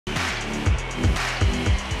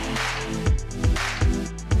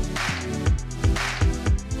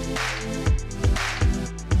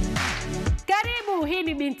Hii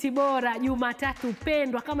ni Binti Bora, Jumatatu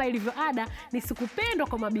pendwa. Kama ilivyo ada, ni siku pendwa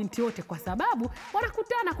kwa mabinti wote kwa sababu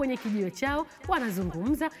wanakutana kwenye kijiwe chao,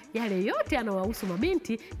 wanazungumza yale yote yanayowahusu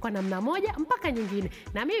mabinti kwa namna moja mpaka nyingine.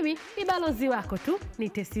 Na mimi ni balozi wako tu, ni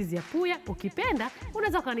Tesizi ya Puya. Ukipenda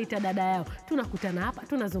unaweza kuniita dada yao. Tunakutana hapa,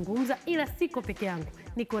 tunazungumza, ila siko peke yangu.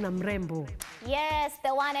 Niko na mrembo. Yes,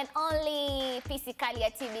 the one and only PC kali ya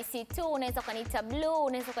TBC2. Unaweza kuniita Blue,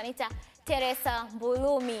 unaweza kuniita Teresa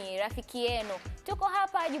Mbulumi, rafiki yenu. Tuko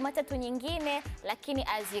hapa Jumatatu nyingine, lakini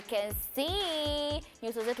as you can see,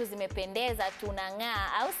 nyuso zetu zimependeza,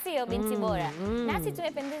 tunang'aa, au sio Binti Bora? Nasi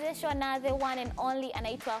tumependezeshwa na the one and only,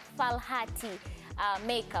 anaitwa Haki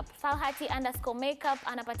makeup. Haki_makeup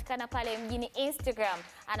anapatikana pale mjini Instagram.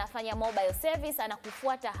 Anafanya mobile service,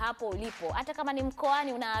 anakufuata hapo ulipo. Hata kama ni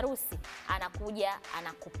mkoani una harusi, anakuja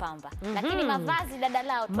anakupamba. Lakini mavazi dada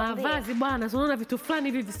lao tuambie. Mavazi bwana, unaona vitu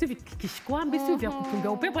fulani hivi si vikishkwambi, si vya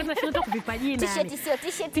kupunga upepo, hata tunataka kuvipajina yani.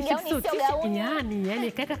 T-shirt, gauni sio gauni.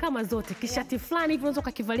 Yani kaeka kama zote. Kishati fulani hivi unaweza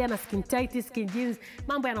kukivalia na skin tight, skin jeans,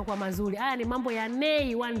 mambo yanakuwa mazuri. Haya ni mambo ya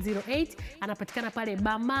Nei 108, anapatikana pale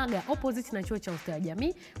Bamaga opposite na chuo cha ustawi wa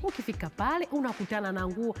jamii. Ukifika pale unakutana na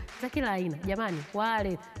nguo za kila aina. Jamani,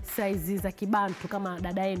 wale size za kibantu kama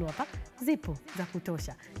dada yenu hapa zipo za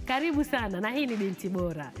kutosha. Karibu sana, na hii ni Binti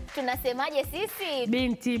Bora. Tunasemaje sisi?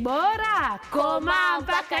 Binti Bora, koma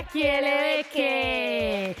mpaka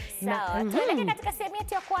kieleweke. Sawa, tuelekea katika sehemu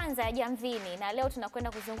yetu ya kwanza ya Jamvini, na leo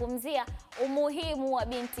tunakwenda kuzungumzia umuhimu wa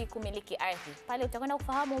binti kumiliki ardhi. Pale utakwenda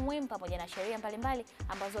kufahamu umuhimu pamoja na sheria mbalimbali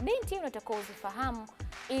ambazo binti unatakiwa uzifahamu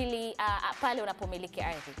ili pale unapomiliki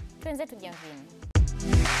ardhi. Twenzetu Jamvini.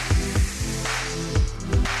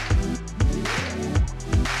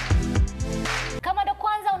 Kama ndo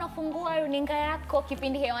kwanza unafungua runinga yako,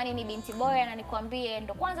 kipindi hewani ni Binti Bora, na nikwambie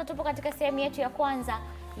ndo kwanza tupo katika sehemu yetu ya kwanza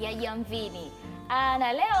ya Jamvini.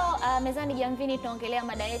 Na leo mezani Jamvini tunaongelea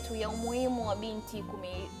mada yetu ya umuhimu wa binti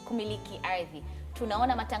kumiliki ardhi.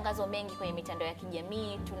 Tunaona matangazo mengi kwenye mitandao ya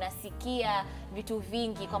kijamii, tunasikia vitu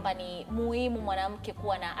vingi kwamba ni muhimu mwanamke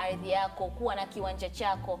kuwa na ardhi yako, kuwa na kiwanja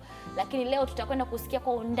chako. Lakini leo tutakwenda kusikia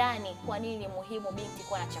kwa undani kwa nini ni muhimu binti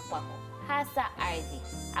kuwa na cha kwako, hasa ardhi,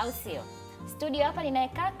 au sio? Studio hapa ninaye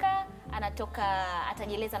kaka,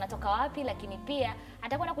 atajieleza anatoka wapi, lakini pia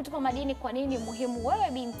atakwenda kutupa madini kwa nini muhimu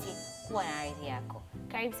wewe binti kuwa na ardhi yako.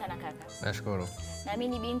 Karibu sana kaka. Nashukuru. Na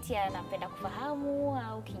mimi binti anapenda kufahamu,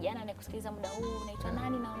 au kijana anayekusikiliza muda huu, unaitwa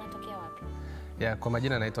nani na unatokea wapi? Kwa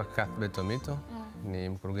majina naitwa Tomito. Ni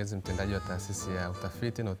mkurugenzi mtendaji wa taasisi ya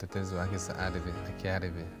utafiti na utetezi wa haki za ardhi, Haki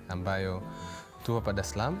Ardhi, ambayo tupo hapa Dar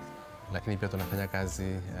es Salaam, lakini pia tunafanya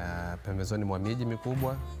kazi pembezoni mwa miji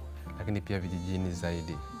mikubwa, lakini pia vijijini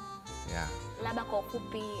zaidi. Labda kwa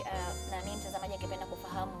ufupi, na mimi mtazamaji angependa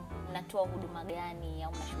kufahamu mnatoa huduma gani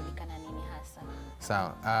au mnashughulika na nini hasa?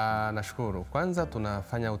 Sawa, nashukuru. Kwanza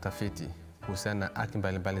tunafanya utafiti kuhusiana na haki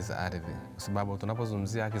mbalimbali za ardhi, kwa sababu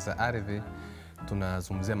tunapozungumzia haki za ardhi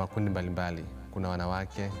tunazungumzia makundi mbalimbali. Kuna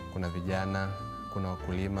wanawake, kuna vijana, kuna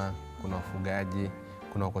wakulima, kuna wafugaji,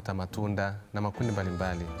 kuna wakota matunda na makundi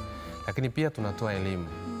mbalimbali. Lakini pia tunatoa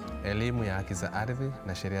elimu ya haki za ardhi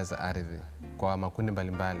na sheria za ardhi kwa makundi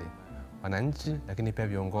mbalimbali, wananchi, lakini pia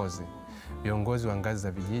viongozi wa ngazi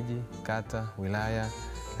za vijiji, kata, wilaya.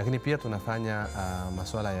 Lakini pia tunafanya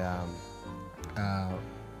masuala ya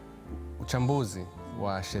uchambuzi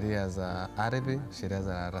wa sheria za ardhi, sheria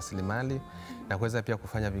za rasilimali, na kuweza pia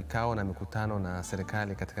kufanya vikao na mikutano na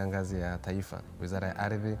serikali katika ngazi ya taifa, Wizara ya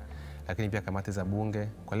Ardhi, lakini pia kamati za bunge,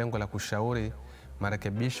 kwa lengo la kushauri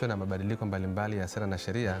marekebisho na mabadiliko mbalimbali ya sera na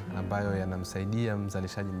sheria ambayo yanamsaidia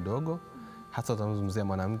mzalishaji mdogo, hasa tunazungumzia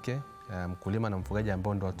mwanamke, mkulima na mfugaji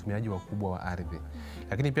ambao ndio watumiaji wakubwa wa ardhi.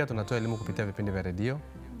 Lakini pia tunatoa elimu kupitia vipindi vya redio,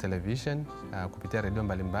 television, kupitia redio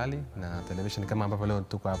mbalimbali na television kama ambavyo leo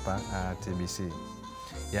tuko hapa TBC.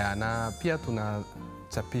 Na pia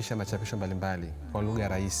tunachapisha machapisho mbalimbali kwa lugha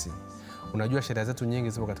rahisi. Unajua sheria zetu nyingi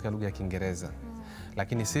zipo katika lugha ya Kiingereza,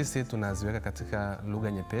 lakini sisi tunaziweka katika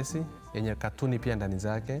lugha nyepesi yenye katuni pia ndani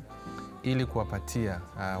zake, ili kuwapatia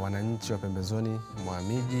wananchi wa pembezoni mwa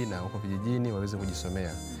miji na huko vijijini waweze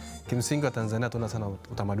kujisomea. Kimsingi wa Tanzania tuna sana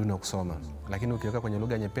utamaduni wa kusoma, lakini ukiweka kwenye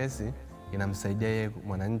lugha nyepesi inamsaidia yeye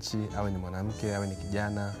mwananchi, awe ni mwanamke, awe ni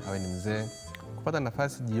kijana, awe ni mzee, kupata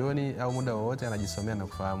nafasi jioni au muda wowote anajisomea na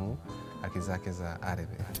kufahamu haki zake za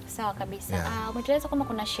ardhi. Sawa kabisa. Umetueleza kama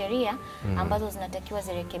kuna sheria ambazo zinatakiwa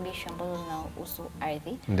zirekebishwe ambazo zinahusu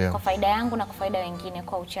ardhi. Kwa faida yangu na kwa faida wengine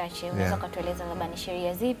kwa uchache, unaweza kutueleza labda ni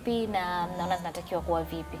sheria zipi na naona zinatakiwa kuwa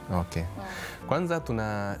vipi? Okay. Kwanza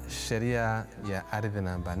tuna sheria ya ardhi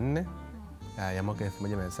namba 4 ya mwaka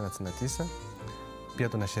 1999. Pia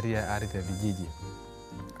tuna sheria ya ardhi ya vijiji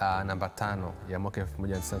namba 5 ya mwaka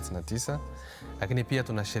 1999, lakini pia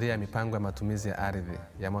tuna sheria ya mipango ya matumizi ya ardhi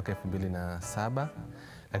ya mwaka 2007,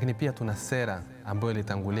 lakini pia tuna sera ambayo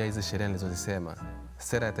ilitangulia hizi sheria nilizozisema,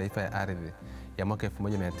 sera ya taifa ya ardhi ya mwaka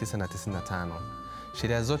 1995.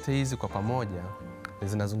 Sheria zote hizi kwa pamoja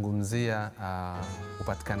zinazungumzia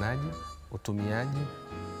upatikanaji, utumiaji,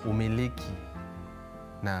 umiliki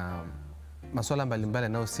na masuala mbalimbali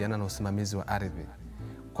yanayohusiana na usimamizi wa ardhi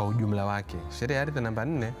kwa ujumla wake. Sheria ya ardhi namba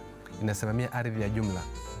 4 inasimamia ardhi ya jumla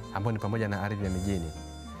ambayo ni pamoja na ardhi ya mijini.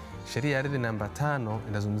 Sheria ya ardhi namba 5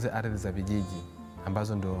 inazungumzia ardhi za vijiji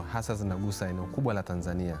ambazo ndio hasa zinagusa eneo kubwa la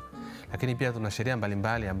Tanzania. Lakini pia tuna sheria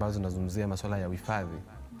mbalimbali ambazo zinazungumzia masuala ya uhifadhi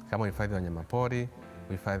kama uhifadhi wa wanyamapori,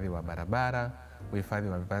 uhifadhi wa barabara, uhifadhi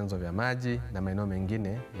wa vyanzo vya maji na maeneo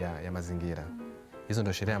mengine ya mazingira. Hizo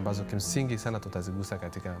ndio sheria ambazo kimsingi sana tutazigusa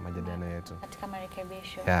katika majadiliano yetu. Katika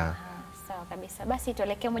marekebisho. Yeah. Sawa kabisa. Basi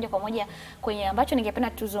tuelekee moja kwa moja kwenye ambacho ningependa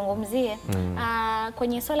tuzungumzie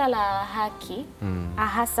kwenye swala la haki,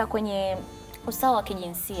 hasa kwenye usawa wa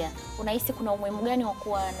kijinsia. Unahisi kuna umuhimu gani wa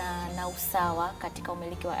kuwa na usawa katika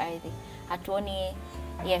umiliki wa ardhi? Hatuoni,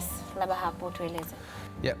 labda hapo tueleze.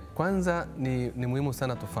 Kwanza ni muhimu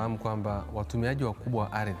sana tufahamu kwamba watumiaji wakubwa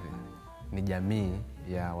wa ardhi ni jamii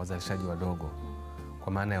ya wazalishaji wadogo,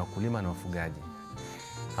 kwa maana ya wakulima na wafugaji,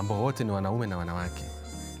 ambao wote ni wanaume na wanawake.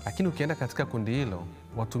 Lakini ukienda katika kundi hilo,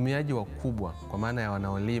 watumiaji wakubwa kwa maana ya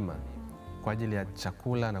wanaolima kwa ajili ya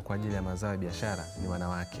chakula na kwa ajili ya mazao ya biashara ni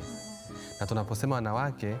wanawake. Na tunaposema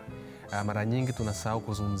wanawake, mara nyingi tunasahau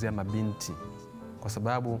kuzungumzia mabinti, kwa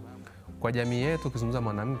sababu kwa jamii yetu ukizungumza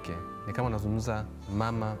mwanamke ni kama unazungumza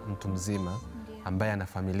mama mtu mzima ambaye ana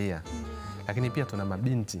familia. Lakini pia tuna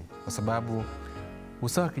mabinti, kwa sababu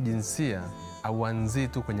usawa wa kijinsia hauanzii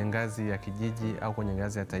tu kwenye ngazi ya kijiji au kwenye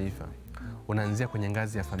ngazi ya taifa, unaanzia kwenye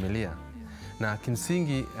ngazi ya familia. Na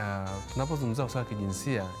kimsingi tunapozungumzia usawa wa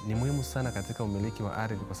kijinsia ni muhimu sana katika umiliki wa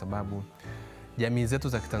ardhi, kwa sababu jamii zetu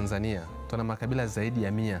za Kitanzania tuna makabila zaidi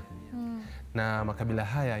ya 100. Na makabila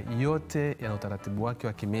haya yote yana utaratibu wake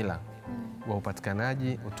wa kimila wa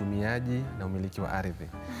upatikanaji, utumiaji na umiliki wa ardhi.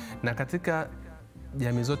 Na katika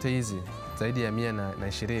jamii zote hizi zaidi ya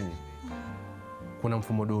 120 kuna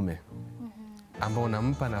mfumo dume ambao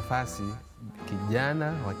unampa nafasi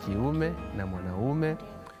kijana wa kiume na mwanaume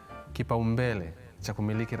kipaumbele cha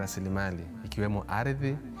kumiliki rasilimali ikiwemo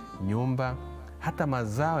ardhi, nyumba, hata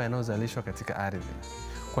mazao yanayozalishwa katika ardhi.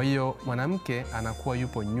 Kwa hiyo mwanamke anakuwa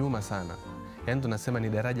yupo nyuma sana, yaani tunasema ni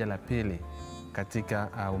daraja la pili katika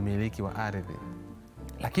umiliki wa ardhi.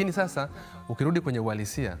 Lakini sasa ukirudi kwenye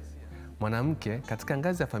uhalisia, mwanamke katika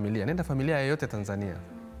ngazi ya familia, nenda familia yoyote Tanzania,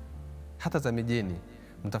 hata za mijini,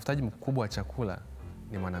 mtafutaji mkubwa wa chakula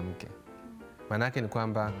ni mwanamke. Maana yake ni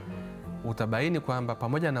kwamba utabaini kwamba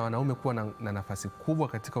pamoja na wanaume kuwa na nafasi kubwa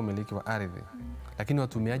katika umiliki wa ardhi, lakini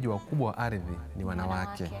watumiaji wakubwa wa ardhi ni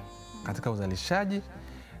wanawake katika uzalishaji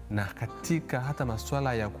na katika hata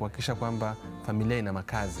masuala ya kuhakikisha kwamba familia ina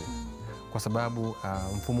makazi, kwa sababu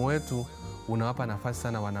mfumo wetu unawapa nafasi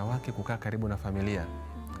sana wanawake kukaa karibu na familia.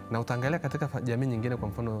 Na utaangalia katika jamii nyingine, kwa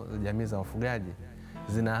mfano jamii za wafugaji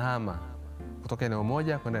zinahama kutoka eneo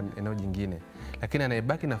moja kwenda eneo jingine, lakini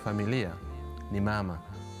anayebaki na familia ni mama.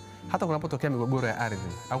 Hata kunapotokea migogoro ya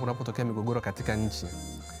ardhi au kunapotokea migogoro katika nchi,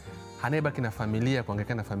 anayebaki na familia,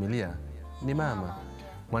 kuhangaika na familia ni mama.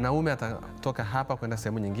 Mwanaume atatoka hapa kwenda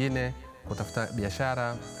sehemu nyingine kutafuta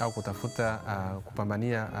biashara au kutafuta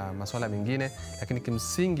kupambania masuala mengine, lakini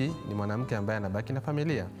kimsingi ni mwanamke ambaye anabaki na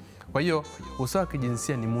familia. Kwa hiyo usawa wa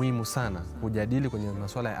kijinsia ni muhimu sana kujadili kwenye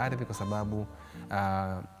masuala ya ardhi, kwa sababu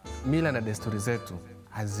mila na desturi zetu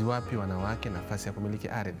haziwapi wanawake nafasi ya kumiliki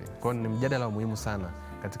ardhi. Kwa hiyo ni mjadala muhimu sana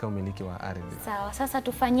katika umiliki wa ardhi. Sawa, sasa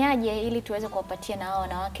tufanyaje ili tuweze kuwapatia na hao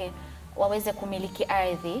wanawake waweze kumiliki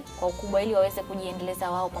ardhi kwa ukubwa, ili waweze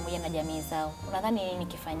kujiendeleza wao pamoja na jamii zao? Unadhani nini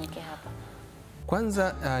kifanyike hapa?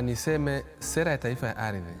 Kwanza niseme sera ya taifa ya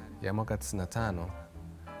ardhi ya mwaka 95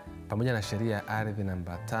 pamoja na sheria ya ardhi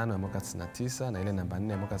namba 5 ya mwaka 99 na ile namba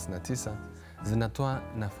 4 ya mwaka 99 zinatoa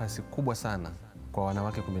nafasi kubwa sana kwa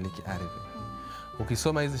wanawake kumiliki ardhi.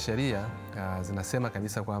 Ukisoma hizi sheria zinasema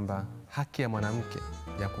kabisa kwamba haki ya mwanamke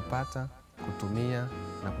ya kupata, kutumia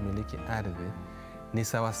na kumiliki ardhi ni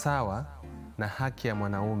sawasawa na haki ya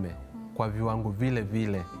mwanaume kwa viwango vile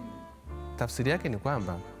vile. Tafsiri yake ni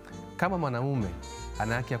kwamba kama mwanaume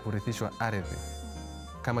ana haki ya kurithishwa ardhi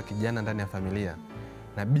kama kijana ndani ya familia,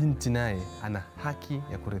 na binti naye ana haki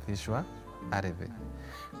ya kurithishwa ardhi.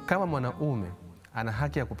 Kama mwanaume ana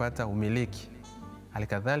haki ya kupata umiliki,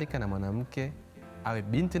 halikadhalika na mwanamke, awe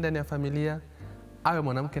binti ndani ya familia, awe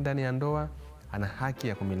mwanamke ndani ya ndoa, ana haki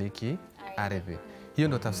ya kumiliki ardhi. Hiyo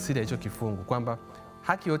ndio tafsiri ya hicho kifungu, kwamba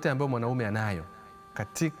haki yote ambayo mwanaume anayo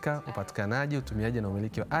katika upatikanaji, utumiaji na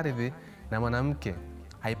umiliki wa ardhi, na mwanamke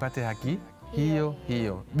haipate haki hiyo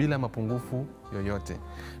hiyo bila mapungufu yoyote.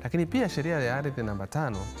 Lakini pia sheria ya ardhi namba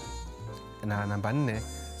 5 na namba 4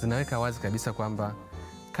 zinaweka wazi kabisa kwamba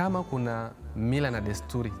kama kuna mila na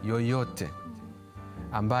desturi yoyote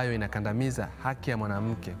ambayo inakandamiza haki ya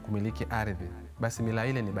mwanamke kumiliki ardhi, basi mila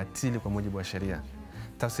ile ni batili kwa mujibu wa sheria.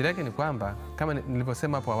 Tafsiri yake ni kwamba kama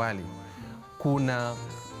nilivyosema hapo awali, kuna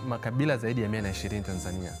makabila zaidi ya 120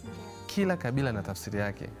 Tanzania. Kila kabila na tafsiri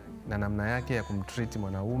yake na namna yake ya kumtreat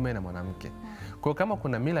mwanaume na mwanamke. Kwa kama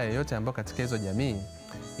kuna mila yoyote ambayo katika hizo jamii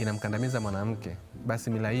inamkandamiza mwanamke, basi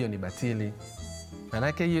mila hiyo ni batili. Maana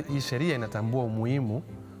yake hii sheria inatambua umuhimu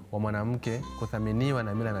wa mwanamke kuthaminiwa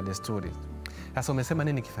na mila na desturi. Sasa umesema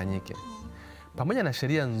nini kifanyike? Pamoja na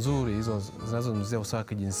sheria nzuri hizo zinazozungumzia usawa wa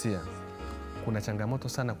kijinsia, kuna changamoto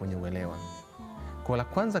sana kwenye uelewa. Kwa la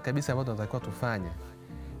kwanza kabisa ambalo tunatakiwa tufanye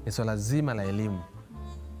ni swala zima la elimu.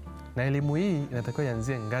 Na elimu hii inatakiwa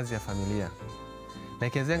ianzie ngazi ya familia. Na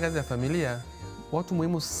ikianzia ngazi ya familia, watu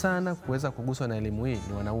muhimu sana kuweza kuguswa na elimu hii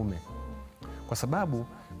ni wanaume. Kwa sababu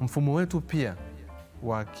mfumo wetu pia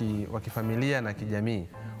wa kifamilia na kijamii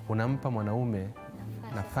unampa mwanaume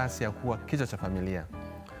nafasi ya kuwa kichwa cha familia.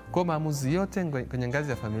 Kwa maamuzi yote kwenye ngazi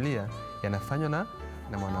ya familia yanafanywa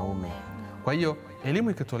na mwanaume. Kwa hiyo elimu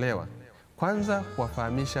ikitolewa, kwanza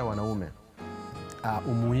kuwafahamisha wanaume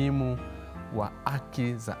umuhimu wa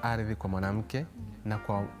haki za ardhi kwa mwanamke na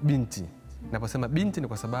kwa binti. Naposema binti ni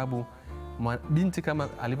kwa sababu binti kama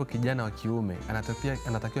alivyo kijana wa kiume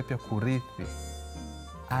anatakiwa pia kurithi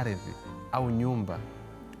ardhi au nyumba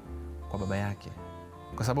kwa baba yake.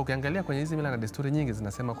 Kwa sababu ukiangalia kwenye hizi mila na desturi nyingi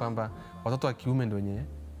zinasema kwamba watoto wa kiume ndio wenye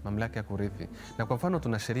mamlaka ya kurithi. Na kwa mfano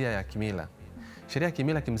tuna sheria ya kimila. Sheria ya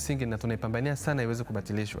kimila kimsingi na tunaipambania sana iweze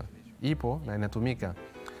kubatilishwa. Ipo na inatumika.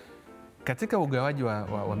 Katika ugawaji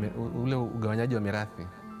ule ugawanyaji wa mirathi,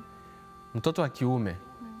 mtoto wa kiume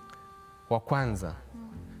wa kwanza,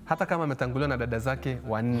 hata kama ametanguliwa na dada zake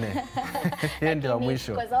 4, yeye ndiye wa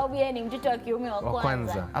mwisho. Kwa sababu yeye ni mtoto wa kiume wa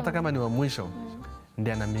kwanza. Hata kama ni wa mwisho,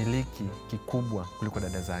 ndiye anamiliki kikubwa kuliko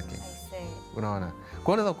dada zake. Unaona? Kwa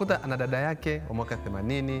hiyo unaweza kukuta ana dada yake wa mwaka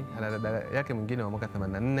 80, ana dada yake mwingine wa mwaka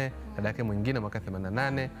 84, dada yake mwingine wa mwaka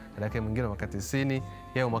 88, dada yake mwingine wa mwaka 90,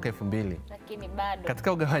 yeye wa mwaka 2000. Lakini bado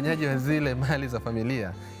katika ugawanyaji wa zile mali za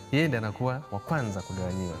familia, yeye ndiye anakuwa wa kwanza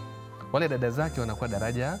kugawanyiwa. Wale dada zake wanakuwa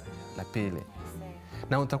daraja la pili.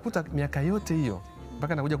 Na utakuta miaka yote hiyo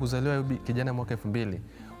mpaka anakuja kuzaliwa kijana mwaka 2000,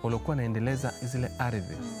 waliokuwa naendeleza zile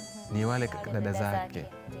ardhi ni wale dada zake.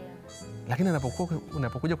 Lakini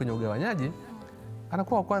unapokuja kwenye ugawanyaji,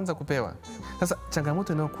 anakuwa wa kwanza kupewa. Sasa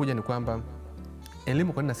changamoto inayokuja ni kwamba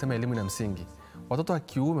elimu, kwa nini nasema elimu ni msingi? Watoto wa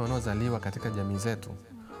kiume wanaozaliwa katika jamii zetu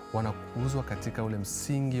wanakuzwa katika ule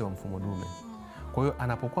msingi wa mfumo dume. Kwa hiyo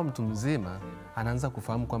anapokuwa mtu mzima anaanza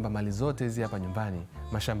kufahamu kwamba mali zote hizi hapa nyumbani,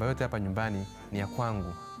 mashamba yote hapa nyumbani ni ya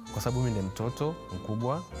kwangu, kwa sababu mimi ndiye mtoto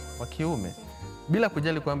mkubwa wa kiume. Bila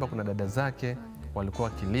kujali kwamba kuna dada zake walikuwa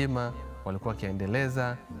wakilima, walikuwa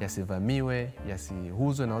wakiendeleza, yasivamiwe,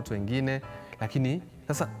 yasihuzwe na watu wengine. Lakini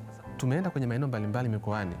sasa tumeenda kwenye maeneo mbalimbali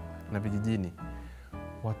mikoani na vijijini,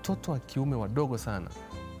 watoto wa kiume wadogo sana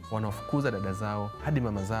wanafukuza dada zao hadi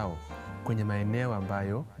mama zao kwenye maeneo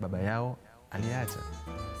ambayo baba yao aliacha.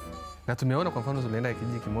 Na tumeona kwa mfano tulienda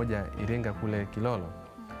kijiji kimoja Iringa kule Kilolo,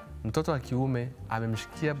 mtoto wa kiume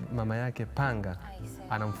amemshikia mama yake panga,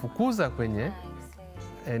 anamfukuza kwenye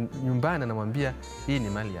nyumbani, anamwambia hii ni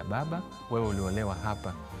mali ya baba, wewe uliolewa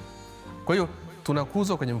hapa. Kwa hiyo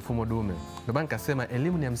tunakuzwa kwenye mfumo dume. Ndio maana nikasema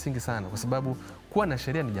elimu ni ya msingi sana, kwa sababu kuwa na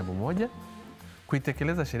sheria ni jambo moja,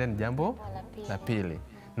 kuitekeleza sheria ni jambo la pili,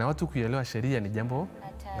 na watu kuielewa sheria ni jambo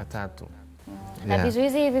la tatu. Na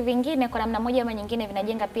vizuizi hivi vingine kwa namna moja ama nyingine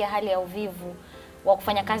vinajenga pia hali ya uvivu wa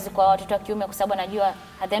kufanya kazi kwa watoto wa kiume, kwa sababu anajua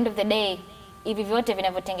at the end of the day hivi vyote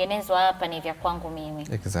vinavyotengenezwa hapa ni vya kwangu mimi.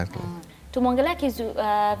 Exactly. Tumeongelea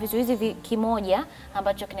vizuizi kimoja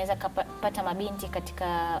ambacho kinaweza kupata mabinti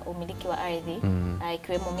katika umiliki wa ardhi,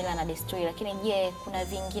 ikiwemo mila na desturi. Lakini je,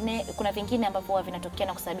 kuna vingine ambavyo vinatokea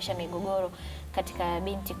na kusababisha migogoro katika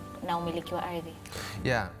binti na umiliki wa ardhi?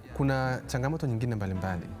 Kuna changamoto nyingine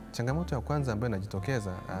mbalimbali. Changamoto ya kwanza ambayo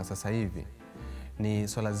inajitokeza sasa hivi ni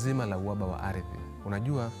swala zima la uhaba wa ardhi.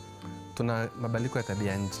 Unajua tuna mabadiliko ya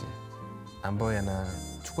tabia nchi ambayo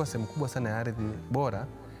yanachukua sehemu kubwa sana ya ardhi bora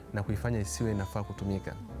na kuifanya isiwe inafaa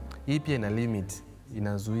kutumika. Hii pia ina limit,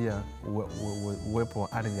 inazuia uwepo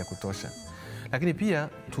wa ardhi ya kutosha. Lakini pia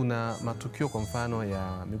tuna matukio kwa mfano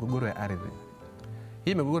ya migogoro ya ardhi.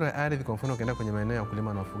 Hii migogoro ya ardhi kwa mfano ukienda kwenye maeneo ya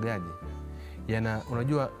kulima na ufugaji,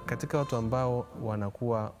 unajua katika watu ambao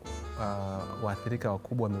wanakuwa waathirika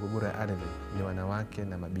wakubwa wa migogoro ya ardhi ni wanawake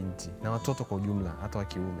na mabinti na watoto kwa ujumla, hata wa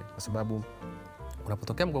kiume, kwa sababu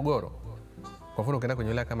unapotokea mgogoro, kwa mfano ukienda kwenye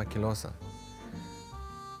wilaya kama Kilosa,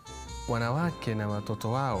 wanawake na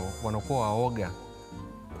watoto wao wanakuwa waoga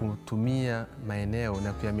kutumia maeneo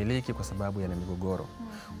na kuyamiliki kwa sababu yana migogoro.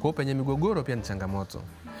 Kwa hiyo penye migogoro pia ni changamoto.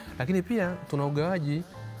 Lakini pia tuna ugawaji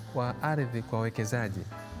wa ardhi kwa wawekezaji.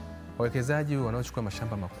 Wawekezaji wanaochukua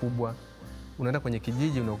mashamba makubwa, unaenda kwenye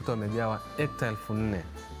kijiji unakuta wamegawa hekta 4,000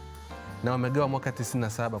 na wamegawa mwaka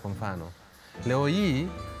 97 kwa mfano. Leo hii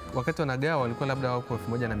wakati wanagawa walikuwa labda wako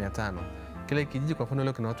 1,500. Kile kijiji kwa mfano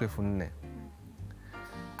leo kina watu 4,000.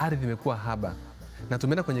 Ardhi imekuwa haba. Na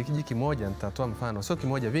tumeenda kwenye kijiji kimoja, nitatoa mfano, sio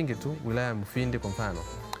kimoja, vingi tu, wilaya ya Mufindi kwa mfano,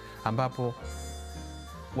 ambapo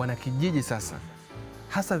wana kijiji sasa,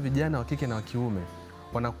 hasa vijana wa kike na wa kiume,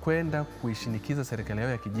 wanakwenda kuishinikiza serikali yao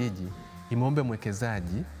ya kijiji imeombe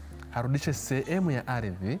mwekezaji arudishe sehemu ya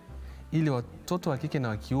ardhi ili watoto wa kike na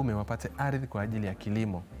wa kiume wapate ardhi kwa ajili ya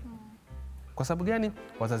kilimo. Kwa sababu gani?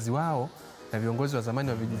 Wazazi wao na viongozi wa zamani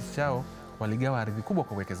wa vijiji chao waligawa ardhi kubwa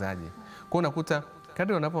kwa uwekezaji. Kwa unakuta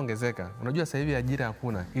kadri wanapoongezeka, unajua sasa hivi ajira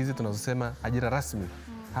hakuna, hizi tunazosema ajira rasmi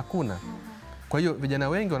hakuna. Kwa hiyo vijana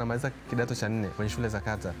wengi wanamaliza kidato cha 4 kwenye shule za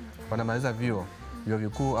kata, wanamaliza vyuo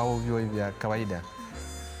vikuu au vyuo vya kawaida,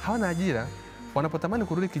 hawana ajira. Wanapotamani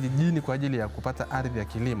kurudi kijijini kwa ajili ya kupata ardhi ya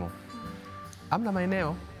kilimo, hamna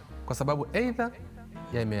maeneo, kwa sababu aidha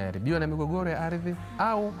yameharibiwa na migogoro ya ardhi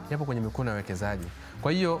au yapo kwenye mikono ya wawekezaji.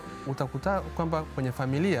 Kwa hiyo utakuta kwamba kwenye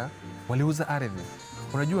familia waliuza ardhi.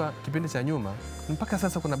 Unajua kipindi cha nyuma mpaka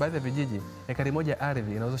sasa kuna baadhi ya vijiji ekari moja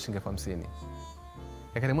ardhi inauzwa shilingi 50,000.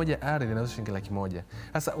 Ekari moja ardhi inauzwa shilingi 100,000.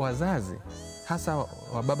 Sasa wazazi hasa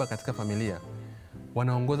wa baba katika familia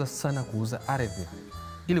wanaongoza sana kuuza ardhi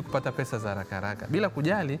ili kupata pesa za haraka haraka, bila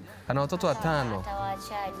kujali ana watoto 5,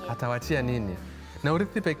 atawachia nini? Na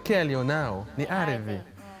urithi pekee alionao ni ardhi.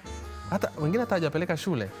 Hata wengine hata hajapeleka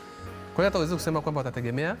shule, kwa hiyo hata uweze kusema kwamba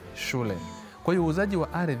watategemea shule. Kwa hiyo uuzaji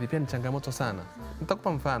wa ardhi pia ni changamoto sana.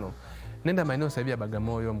 Nitakupa mfano. Nenda maeneo sasa hivi ya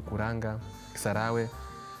Bagamoyo, Mkuranga, Kisarawe.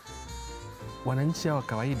 Wananchi hao wa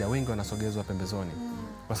kawaida wengi wanasogezwa pembezoni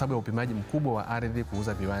kwa sababu ya upimaji mkubwa wa ardhi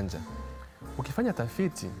kuuza viwanja. Ukifanya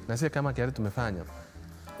tafiti, na sisi kama Kiari tumefanya,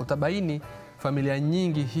 utabaini familia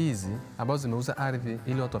nyingi hizi ambazo zimeuza ardhi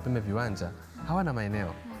ili watu wapime viwanja hawana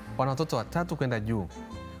maeneo. Wana watoto 3 kwenda juu.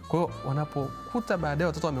 Kwa hiyo wanapokuta baadaye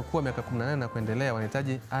watoto wamekuwa miaka 18 na kuendelea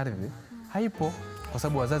wanahitaji ardhi, haipo kwa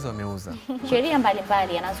sababu wazazi wameuza. Sheria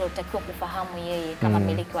mbalimbali anazotakiwa kufahamu yeye kama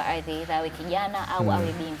mmiliki wa ardhi, awe kijana au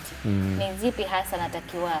awe binti, ni zipi hasa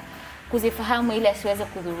anatakiwa kuzifahamu ili asiweze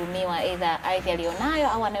kudhulumiwa aidha ardhi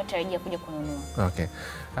alionayo au anayotarajia kuja kununua? Okay.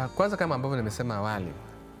 Kwanza kama ambavyo nimesema awali,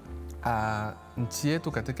 nchi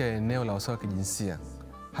yetu katika eneo la usawa wa kijinsia,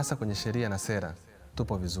 hasa kwenye sheria na sera,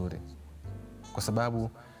 tupo vizuri. Kwa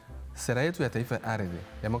sababu sera yetu ya taifa ya ardhi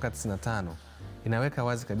ya mwaka 95 inaweka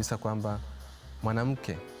wazi kabisa kwamba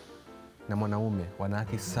mwanamke na mwanaume wana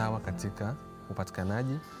haki sawa katika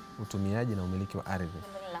upatikanaji, utumiaji na umiliki wa ardhi.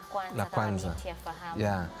 La kwanza.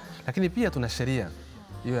 Yeah. Lakini pia tuna sheria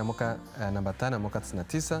hiyo ya mwaka namba 5 ya mwaka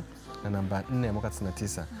 99 na namba 4 ya mwaka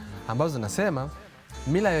 99 ambazo zinasema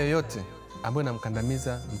mila yoyote ambayo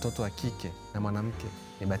inamkandamiza mtoto wa kike na mwanamke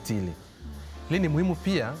ni batili. Hili ni muhimu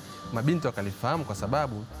pia mabinti wakalifahamu, kwa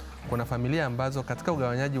sababu kuna familia ambazo katika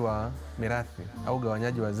ugawanyaji wa mirathi au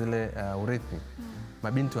ugawanyaji wa zile urithi,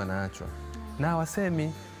 mabinti wanaachwa na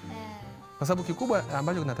hawasemi. Kwa sababu kikubwa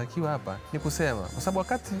ambacho kinatakiwa hapa ni kusema, kwa sababu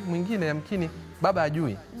wakati mwingine yamkini baba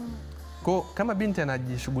hajui. Kwa kama binti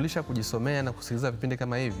anajishughulisha kujisomea na kusikiliza vipindi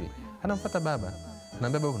kama hivi, anamfuata baba.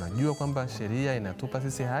 Anaambia baba, unajua kwamba sheria inatupa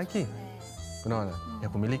sisi haki, unaona, ya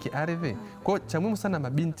kumiliki ardhi. Kwa cha muhimu sana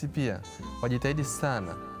mabinti pia wajitahidi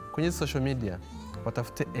sana kwenye social media,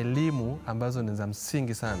 watafute elimu ambazo ni za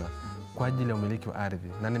msingi sana kwa ajili ya umiliki wa ardhi.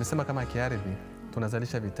 Na nimesema kama Kiardhi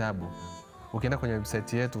tunazalisha vitabu. Ukienda kwenye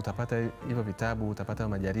website yetu utapata hivyo vitabu, utapata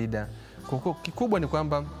majarida. Kwa kikubwa ni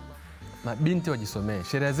kwamba mabinti wajisomee.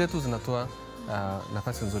 Sheria zetu zinatoa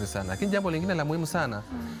nafasi nzuri sana. Lakini jambo lingine la muhimu sana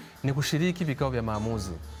ni kushiriki vikao vya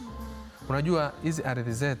maamuzi. Unajua hizi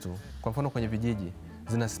ardhi zetu kwa mfano kwenye vijiji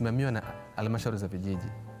zinasimamiwa na halmashauri za vijiji.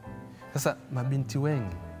 Sasa mabinti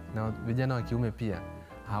wengi na vijana wa kiume pia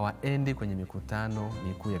hawaendi kwenye mikutano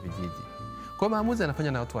mikuu ya vijiji. Kwa maamuzi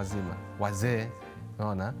yanafanywa na watu wazima, wazee,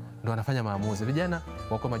 unaona, ndio wanafanya maamuzi. Vijana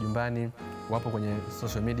wako majumbani, wapo kwenye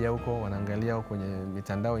social media huko, wanaangalia huko kwenye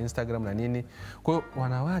mitandao Instagram na nini. Kwa hiyo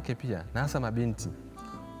wanawake pia na hasa mabinti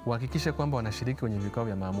wahakikishe kwamba wanashiriki kwenye vikao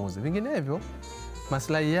vya maamuzi. Vinginevyo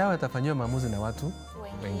maslahi yao yatafanywa maamuzi na watu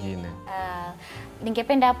wengine.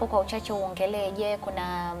 Ningependa hapo kwa uchache uongelee, je,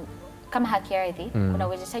 kuna kama Haki Ardhi, kuna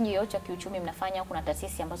uwezeshaji yote wa kiuchumi mnafanya au kuna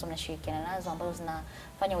taasisi ambazo mnashirikiana nazo ambazo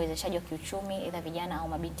zinafanya uwezeshaji wa kiuchumi aidha vijana au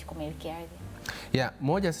mabinti kumiliki ardhi?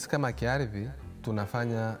 Moja, sisi kama Haki Ardhi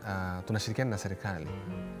tunafanya tunashirikiana na serikali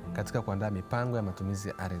katika kuandaa mipango ya matumizi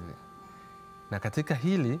ya ardhi. Na katika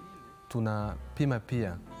hili tunapima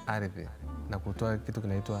pia ardhi na kutoa kitu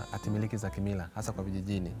kinaitwa hatimiliki za kimila hasa kwa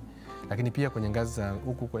vijijini. Lakini pia kwenye ngazi za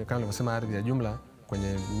huku kama nilivyosema ardhi ya jumla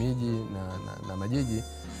kwenye miji na majiji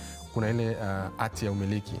kuna ile hati ya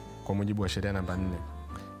umiliki kwa mujibu wa sheria namba 4.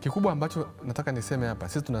 Kikubwa ambacho nataka niseme hapa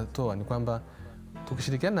sisi tunatoa ni kwamba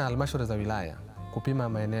tukishirikiana na halmashauri za wilaya kupima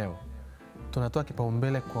maeneo, tunatoa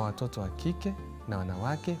kipaumbele kwa watoto wa kike na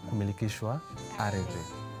wanawake kumilikishwa ardhi,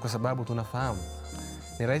 kwa sababu tunafahamu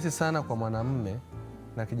ni rahisi sana kwa mwanamume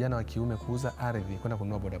na kijana wa kiume kuuza ardhi kwenda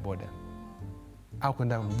kununua bodaboda au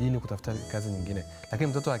kwenda mjini kutafuta kazi nyingine, lakini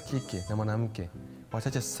mtoto wa kike na mwanamke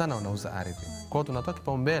wachache sana wanauza ardhi. Kwa hiyo tunatoa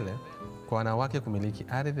kipaumbele kwa wanawake kumiliki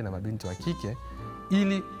ardhi na mabinti wa kike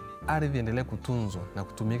ili ardhi endelee kutunzwa na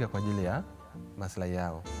kutumika kwa ajili ya maslahi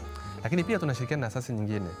yao. Lakini pia tunashirikiana na asasi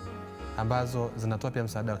nyingine ambazo zinatoa pia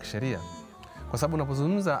msaada wa kisheria, kwa sababu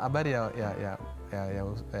unapozungumza habari ya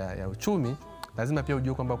uchumi lazima pia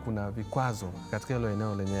ujue kwamba kuna vikwazo katika hilo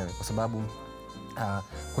eneo lenyewe, kwa sababu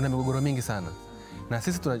kuna migogoro mingi sana, na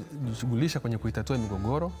sisi tunajishughulisha kwenye kuitatua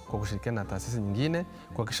migogoro kwa kushirikiana na taasisi nyingine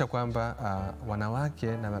kuhakikisha kwamba wanawake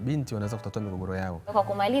na mabinti wanaweza kutatua migogoro yao. Kwa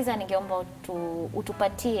kumaliza, ningeomba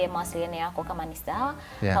utupatie mawasiliano yako kama ni sawa,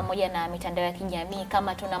 pamoja na mitandao ya kijamii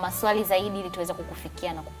kama tuna maswali zaidi ili tuweze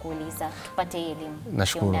kukufikia na kukuuliza, tupate elimu.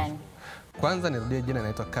 Nashukuru. Kwanza nirudie jina,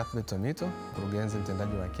 naitwa Cuthbert Tomito, mkurugenzi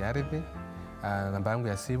mtendaji wa Haki Ardhi. Namba yangu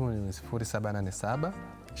ya simu ni 0787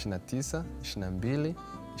 29 22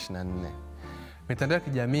 24. Mitandao ya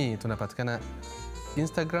kijamii tunapatikana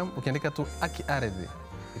Instagram, ukiandika tu Haki Ardhi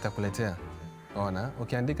itakuletea.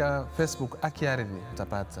 Ukiandika Facebook Haki Ardhi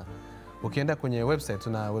utapata. Ukienda kwenye website,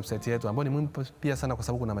 tuna website yetu ambayo ni muhimu pia sana kwa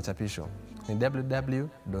sababu kuna machapisho. Ni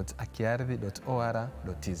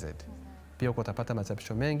www.hakiardhi.or.tz. Pia uko utapata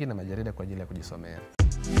machapisho mengi na majarida kwa ajili ya kujisomea.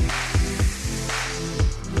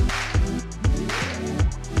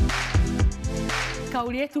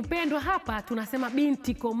 Kauli yetu pendwa hapa tunasema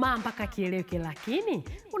binti komaa mpaka kieleweke, lakini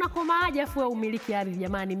unakomaaje afu umiliki ardhi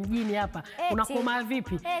jamani mjini hapa? Unakomaa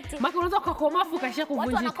vipi? Maki unaweza kukomafu kaisha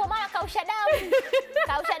kuvunjika. Watu wanakomaa kausha damu.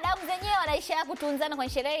 Kausha damu zenyewe wanaisha kutunzana kwa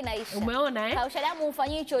sherehe inaisha. Umeona Kausha damu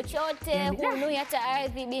ufanyii chochote, hunui hata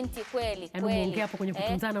ardhi binti kweli. Umeongea hapo kwenye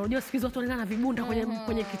kutunzana. Unajua siku hizo watu wanaenda na vibunda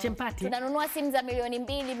kwenye kichempati. Tunanunua simu za milioni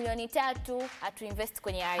 2, milioni 3, hatu invest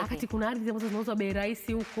kwenye ardhi. Wakati kuna ardhi ambazo zinauzwa bei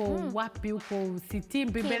rahisi huko wapi huko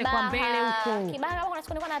Timbi mbele kwa mbele huko. Kibaha kuna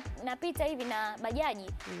siku nilikuwa napita hivi na bajaji,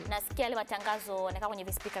 nasikia ile matangazo wanakaa kwenye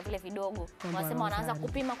vispika vile vidogo. Wanasema wanaanza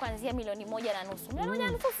kupima kuanzia milioni 1.5. Milioni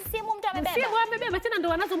 1.5 simu mtu amebeba. Simu amebeba tena ndo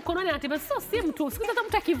wanazo mkononi anatembea. Sio simu tu. Siku hata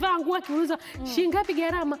mtu akivaa nguo akiulizwa shilingi ngapi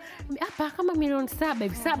gharama? Hapa kama milioni 7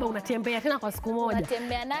 hivi 7 unatembea tena kwa siku moja.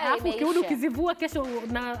 Unatembea nayo imeisha. Alafu ukirudi ukizivua kesho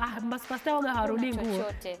na masipasta wao harudi nguo.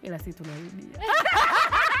 Ila sisi tunarudi.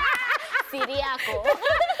 Siri yako.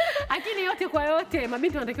 Lakini yote kwa yote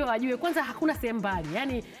mabinti wanatakiwa wajue kwanza hakuna sehemu mbali.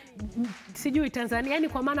 Yaani sijui Tanzania, yani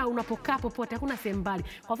kwa maana unapokaa popote hakuna sehemu mbali.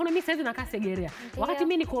 Kwa mfano mimi sasa hivi nakaa Segerea. Wakati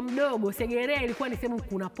mimi niko mdogo Segerea ilikuwa ni sehemu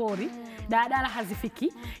kuna pori. Daladala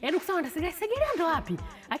hazifiki. Yaani ukisema unataka Segerea ndo wapi?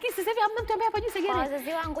 Lakini sasa hivi hamna mtu ambaye hapa juu Segerea. Wazazi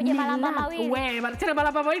wangu je malamba mawili. Wewe tena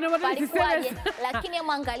malamba mawili ndio niseme. Lakini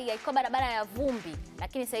mwangalia iko barabara ya vumbi.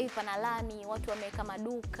 Lakini sasa hivi pana lami, watu wameweka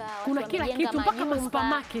maduka, watu wamejenga kuna kila kitu mpaka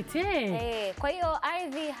supermarket. Kwa hiyo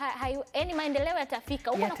ardhi yani maendeleo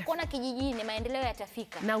yatafika. Huko unakuona kijijini maendeleo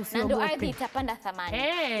yatafika. Na ndio ardhi itapanda thamani.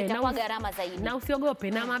 Itakuwa gharama zaidi. Na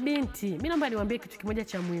usiogope na mabinti. Mimi naomba niwaambie kitu kimoja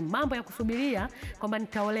cha muhimu. Mambo ya kusubiria kwamba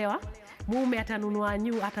nitaolewa, mume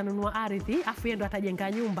atanunua ardhi, afu yeye ndo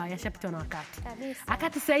atajenga nyumba, yashapitwa na wakati.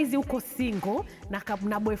 Wakati saa hizi uko single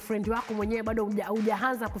na boyfriend wako mwenyewe bado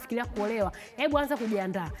hujaanza kufikiria kuolewa, hebu anza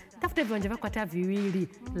kujiandaa. Tafuta viwanja vyako hata viwili.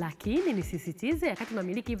 Lakini nisisitize wakati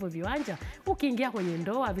unamiliki hivyo viwanja, ukiingia kwenye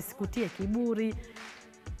ndoa visikutie kiburi.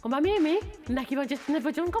 Kwamba mimi na kiwanja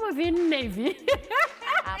tunavyochonga kama 4 hivi.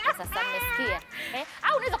 Hapo sasa mmesikia.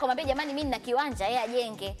 Au unaweza kumwambia jamani mimi nina kiwanja yeye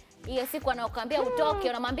ajenge. Hiyo siku anakuambia utoke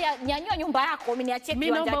unamwambia nyanyua nyumba yako mimi niachie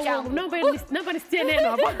kiwanja changu. Naomba nisitie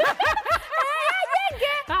neno hapo.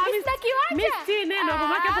 Sina kiwanja. Mimi neno kwa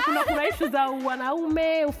maana kuna issue za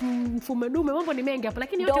wanaume, mfumo dume, mambo ni mengi hapa,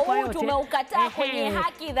 lakini yote kwa yote tumeukataa kwenye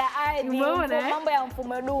haki za ardhi, mambo ya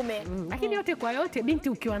mfumo dume. Lakini yote kwa yote, binti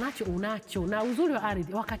ukiwa nacho unacho, na uzuri wa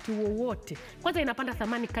ardhi wakati wowote kwanza inapanda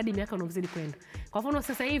thamani kadri miaka unavyozidi kwenda. Kwa mfano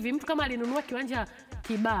sasa hivi mtu kama alinunua kiwanja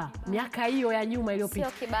Kibaa miaka hiyo ya nyuma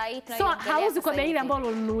iliyopita, sio Kibaa hii hauzi kwa bei ile ambayo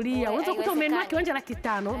ulinunulia. Unaweza kukuta umenunua kiwanja laki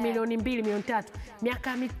 5, milioni 2, milioni 3,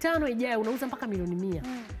 miaka 5 ijayo unauza mpaka milioni 100.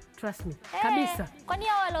 Trust me. Kabisa. Kwani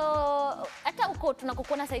walo hata huko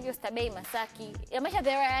tunakokuona sasa hivi Oysterbay Masaki. Yamesha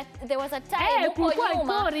there was a time huko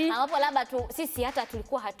nyuma ambapo labda sisi hata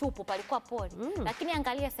tulikuwa hatupo, palikuwa pori. Lakini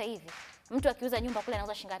angalia sasa hivi mtu akiuza nyumba kule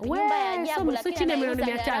anauza shilingi ngapi? Nyumba ya ajabu lakini milioni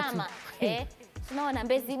 300. Tunaona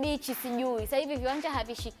Mbezi Beach sijui. Sasa hivi viwanja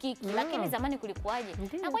havishikiki, lakini zamani kulikuwaje?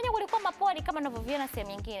 Na kwenye kulikuwa mapori kama tunavyoviona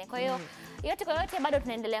sehemu nyingine. Kwa hiyo yote kwa yote bado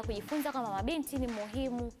tunaendelea kujifunza kama mabinti ni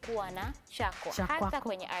muhimu kuwa na chako hata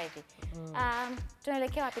kwenye ardhi.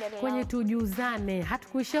 Tunaelekea wapi dada? Kwenye tujuzane.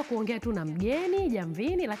 Hatukuishia kuongea tu na mgeni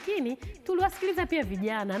Jamvini, lakini tuliwasikiliza pia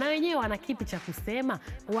vijana na wenyewe wana kipi cha kusema.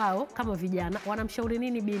 Wao kama vijana wanamshauri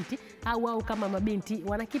nini binti, au wao kama mabinti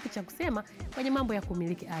wana kipi cha kusema kwenye mambo ya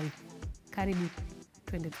kumiliki ardhi. Karibu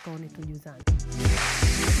twende tukaone tujuzane.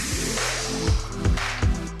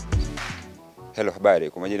 Hello, habari.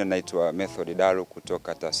 Kwa majina naitwa Method Dalu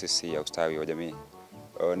kutoka taasisi ya ustawi wa jamii.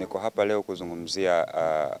 Niko hapa leo kuzungumzia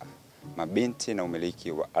mabinti na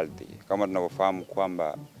umiliki wa ardhi. Kama tunavyofahamu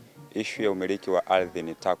kwamba issue ya umiliki wa ardhi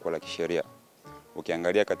ni takwa la kisheria.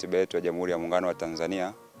 Ukiangalia katiba yetu ya Jamhuri ya Muungano wa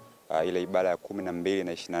Tanzania, ile ibara ya 12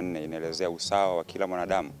 na 24 inaelezea usawa wa kila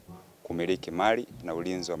mwanadamu kumiliki mali na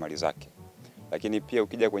ulinzi wa mali zake. Lakini pia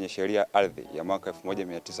ukija kwenye sheria ardhi ya mwaka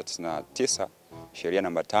 1999, sheria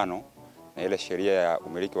namba 5 na ile sheria ya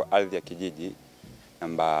umiliki wa ardhi ya kijiji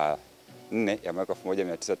namba 4 ya mwaka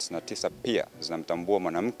 1999 pia zinamtambua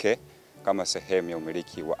mwanamke kama sehemu ya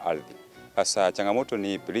umiliki wa ardhi. Sasa changamoto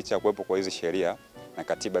ni licha ya kuwepo kwa hizi sheria na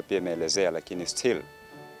katiba pia imeelezea, lakini still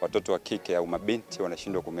watoto wa kike au mabinti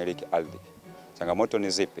wanashindwa kumiliki ardhi. Changamoto ni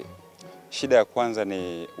zipi? Shida ya kwanza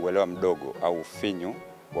ni uelewa mdogo au ufinyu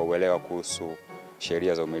wa uelewa kuhusu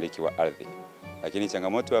sheria za umiliki wa ardhi. Lakini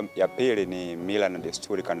changamoto ya pili ni mila na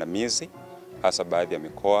desturi kandamizi, hasa baadhi ya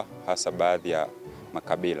mikoa, hasa baadhi ya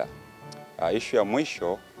makabila. Issue ya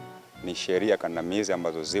mwisho ni sheria kandamizi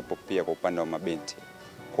ambazo zipo pia kwa upande wa mabinti.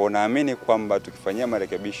 Kwa naamini kwamba tukifanyia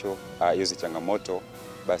marekebisho hizi changamoto,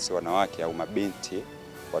 basi wanawake au mabinti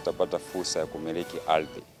watapata fursa ya kumiliki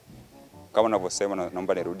ardhi. Kama ninavyosema,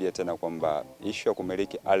 naomba nirudie tena kwamba issue ya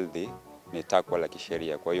kumiliki ardhi ni takwa la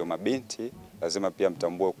kisheria. Kwa hiyo mabinti lazima pia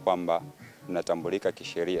mtambue kwamba mnatambulika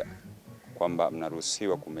kisheria kwamba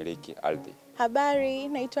mnaruhusiwa kumiliki ardhi. Habari,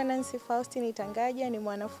 naitwa Nancy Faustini Tangaja, ni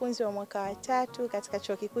mwanafunzi wa mwaka wa 3 katika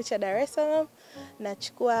Chuo Kikuu cha Dar es Salaam.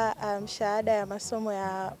 Nachukua shahada ya masomo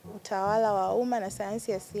ya utawala wa umma na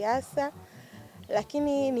sayansi ya siasa.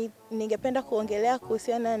 Lakini ningependa kuongelea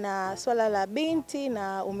kuhusiana na swala la binti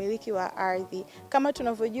na umiliki wa ardhi. Kama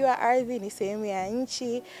tunavyojua, ardhi ni sehemu ya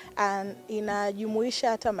nchi, inajumuisha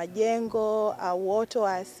hata majengo au uoto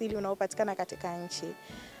wa asili unaopatikana katika nchi.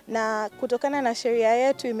 Na kutokana na sheria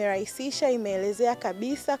yetu imerahisisha, imeelezea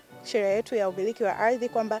kabisa sheria yetu ya umiliki wa ardhi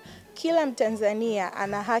kwamba kila Mtanzania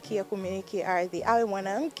ana haki ya kumiliki ardhi, awe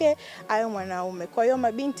mwanamke, awe mwanaume. Kwa hiyo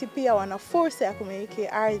mabinti pia wana fursa ya kumiliki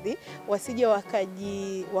ardhi, wasije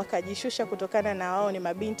wakajishusha kutokana na wao ni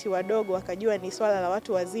mabinti wadogo, wakajua ni swala la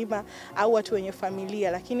watu wazima au watu wenye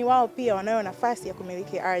familia, lakini wao pia wanayo nafasi ya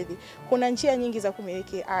kumiliki ardhi. Kuna njia nyingi za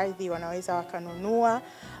kumiliki ardhi, wanaweza wakanunua,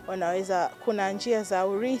 kuna njia za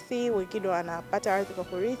urithi, wengine wanapata ardhi kwa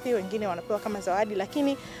kurithi, wengine wanapewa kama zawadi,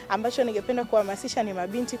 lakini ambacho ningependa kuhamasisha ni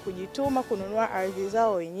mabinti kujituma kununua ardhi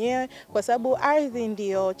zao wenyewe, kwa sababu ardhi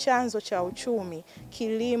ndio chanzo cha uchumi,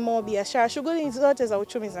 kilimo, biashara, shughuli zote za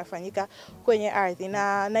uchumi zinafanyika kwenye ardhi.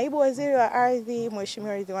 Na naibu waziri wa ardhi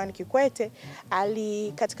Mheshimiwa Ridhiwani Kikwete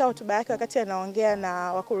katika hotuba yake wakati anaongea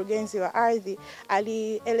na wakurugenzi wa ardhi,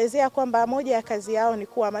 alielezea kwamba moja ya kazi yao ni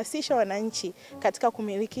kuhamasisha wananchi katika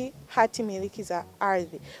kumiliki hati miliki za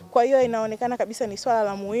ardhi. Kwa hiyo inaonekana kabisa ni swala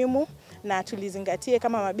la muhimu na tulizingatie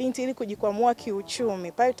kama mabinti ili kujikwamua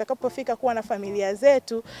kiuchumi. Pale tutakapofika kuwa na familia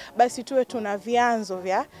zetu, basi tuwe tuna vyanzo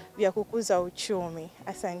vya kukuza uchumi.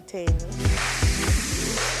 Asanteni.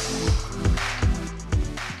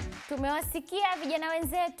 Tumewasikia vijana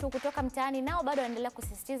wenzetu kutoka mtaani, nao bado wanaendelea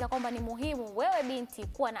kusisitiza kwamba ni muhimu wewe binti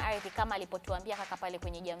kuwa na ardhi, kama alipotuambia kaka pale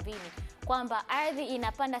kwenye Jamvini kwamba ardhi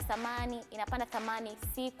inapanda thamani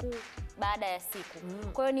siku baada ya siku.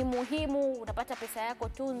 Kwa hiyo ni muhimu, unapata pesa yako,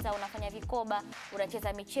 tunza, unafanya vikoba,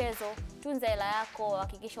 unacheza michezo, tunza hela yako,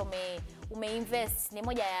 hakikisha umeinvest, ni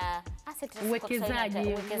moja ya asset za uwekezaji.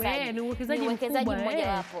 Ni uwekezaji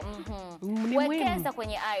mmoja wapo. Wekeza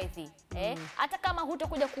kwenye ardhi. Hata kama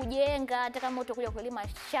hutakuja kujenga, hata kama hutakuja kulima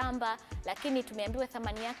shamba, lakini tumeambiwa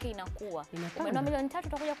thamani yake inakuwa. Umenunua milioni 3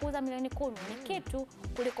 utakuja kuuza milioni 10. Ni kitu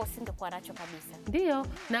kuliko usingekuwa nacho kabisa. Ndio,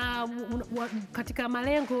 na katika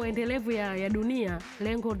malengo endelevu ya dunia,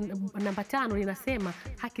 lengo namba 5 linasema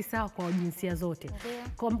haki sawa kwa jinsia zote.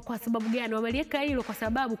 Kwa sababu gani wameliweka hilo? Kwa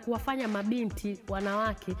sababu kuwafanya mabinti,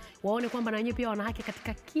 wanawake waone kwamba na wenyewe pia wana haki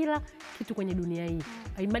katika kila kitu kwenye dunia hii.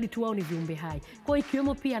 Imadi tu wao ni viumbe hai. Kwa hiyo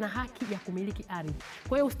ikiwemo pia na haki ya kumiliki ardhi.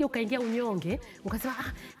 Kwa hiyo usije ukaingia unyonge, ukasema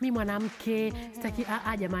mimi mwanamke sitaki.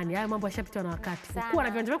 Jamani, hayo mambo yashapitwa na wakati. Ukua na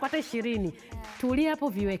viwanja vyako hata 20. Tulia hapo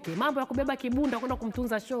viweke. Mambo ya kubeba kibunda kwenda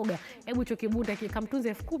kumtunza shoga. Hebu hicho kibunda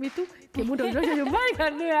kamtunze 10,000 tu. Kibunda undoje nyumbani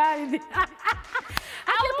kanunue ardhi.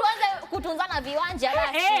 Au tuanze kutunzana viwanja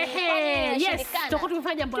basi. Yes, tutakuwa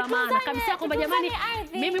tumefanya jambo la maana kabisa kwamba jamani,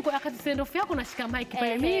 mimi kwa wakati send off yako nashika mic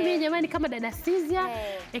pale. Mimi jamani kama dada Sizia,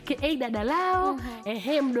 aka dada lao,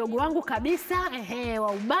 mdogo wangu kabisa,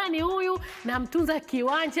 wa ubani huyu na mtunza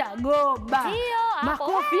kiwanja Goba.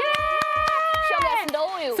 Makofi. Shoga ndo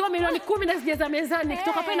huyu. Sio milioni 10 na sijaza mezani.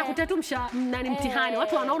 Kutoka pale nakutia tu mtihani.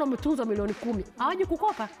 Watu wanaona umetunza milioni 10. Hawaji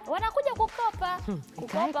kukopa. Wanakuja kukopa.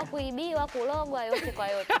 Kukopa, kuibiwa, kulogwa, yote kwa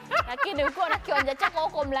yote. Lakini ukiwa na kiwanja chako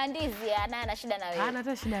huko Mlandizi, ana shida na wewe. Hana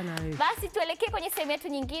hata shida na wewe. Basi tuelekee kwenye sehemu yetu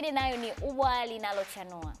nyingine, nayo ni ua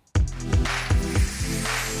linalochanua.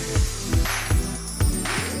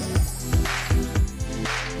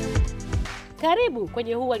 Karibu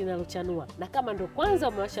kwenye ua linalochanua, na kama ndo kwanza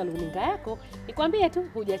umewasha runinga yako, nikwambie tu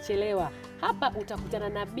hujachelewa. Hapa utakutana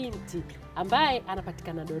na Binti ambaye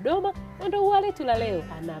anapatikana Dodoma, na ndo ua letu la leo.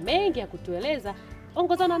 Ana mengi ya kutueleza,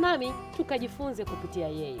 ongozana nami tukajifunze kupitia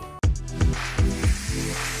yeye.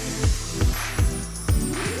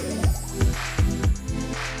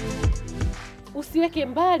 Usiweke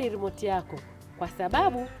mbali remote yako, kwa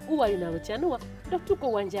sababu ua linalochanua ndo tuko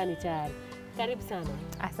uwanjani tayari. Karibu sana.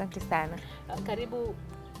 Asante sana. Karibu,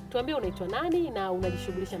 tuambie unaitwa nani na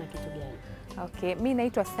unajishughulisha na kitu gani? Okay, mimi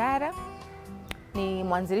naitwa Sara. Ni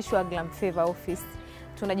mwanzilishi wa Glam Favor Office.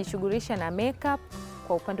 Tunajishughulisha na makeup.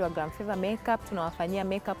 Kwa upande wa Glam Favor Makeup tunawafanyia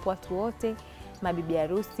makeup watu wote, mabibi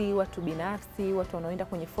harusi, watu binafsi, watu wanaoenda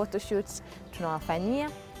kwenye photoshoot tunawafanyia.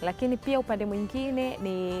 Lakini pia upande mwingine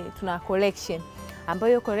ni tuna collection,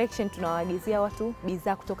 ambayo collection tunawaagizia watu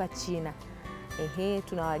bidhaa kutoka China.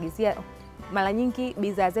 Tunawaagizia mara nyingi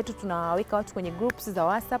bidhaa zetu tunawaweka watu kwenye groups za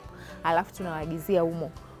WhatsApp, alafu tunawaagizia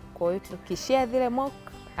humo. Kwa hiyo tukishare zile mock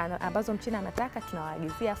ambazo mchina anataka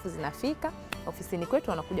tunawaagizia, afu zinafika ofisini kwetu,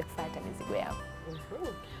 wanakuja kufuata mizigo yao.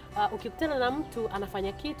 Ukikutana na mtu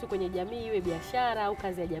anafanya kitu kwenye jamii, iwe biashara au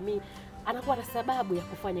kazi ya jamii, anakuwa na sababu ya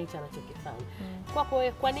kufanya hicho anachokifanya. Kwako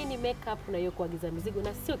wewe, kwa nini makeup na hiyo kuagiza mizigo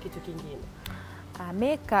na sio kitu kingine?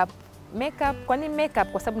 Makeup, kwa nini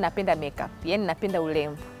makeup? Kwa sababu napenda makeup. Yaani napenda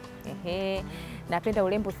urembo. Napenda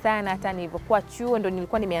urembo sana. Hata nilipokuwa chuo ndo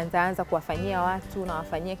nilikuwa nimeanza kuwafanyia watu, na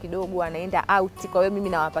wafanyia kidogo, wanaenda out. Kwa hiyo mimi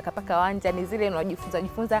nawapaka wanja, ni zile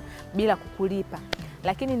unajifunza bila kukulipa.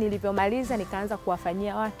 Lakini nilivyomaliza nikaanza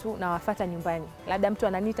kuwafanyia watu na wafuata nyumbani. Labda mtu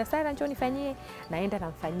ananiita, Sara njoo nifanyie, naenda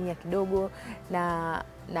namfanyia kidogo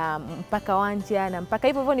na mpaka wanja na mpaka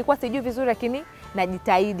hivyo nilikuwa sijui vizuri, lakini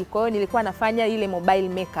najitahidi. Kwa hiyo nilikuwa nafanya ile mobile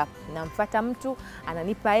makeup. Namfuata mtu,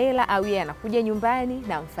 ananipa hela au yeye anakuja nyumbani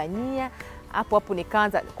namfanyia. Hapo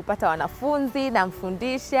nikaanza kupata wanafunzi,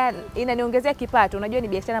 namfundisha, inaniongezea kipato. Unajua ni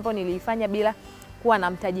biashara ambayo niliifanya bila kuwa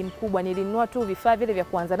na mtaji mkubwa. Nilinunua tu vifaa vile vya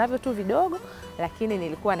kuanza navyo tu vidogo, lakini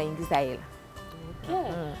nilikuwa naingiza hela.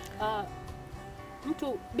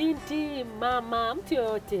 Mtu, binti, mama, mtu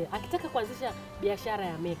yoyote akitaka kuanzisha biashara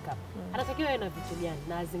ya makeup, anatakiwa awe na vitu gani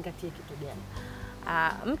na azingatie kitu gani?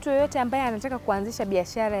 Mtu yoyote ambaye anataka kuanzisha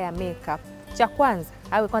biashara ya makeup, cha kwanza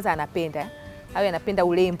awe kwanza anapenda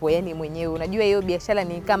urembo, yani mwenyewe. Unajua hiyo biashara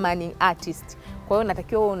ni kama ni artist. Kwa hiyo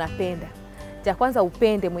unatakiwa wewe unapenda. Cha kwanza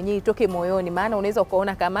upende mwenyewe, itoke moyoni, maana unaweza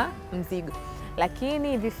ukaona kama mzigo.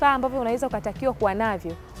 Lakini vifaa ambavyo unaweza ukatakiwa kuwa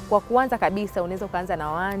navyo, kwa kuanza kabisa unaweza ukaanza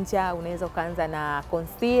na wanja, unaweza ukaanza na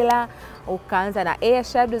concealer, ukaanza na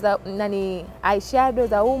eyeshadow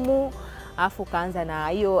za umu, afu ukaanza na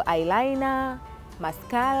hiyo eyeliner,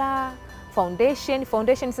 mascara,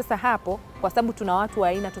 foundation. Sasa hapo, kwa sababu tuna watu wa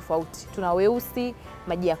aina tofauti, tuna weusi,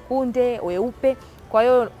 maji ya kunde, weupe. Kwa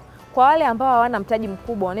hiyo kwa wale ambao hawana mtaji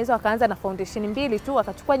mkubwa, wanaweza wakaanza na foundation 2 tu,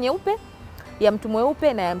 wakachukua nyeupe ya mtu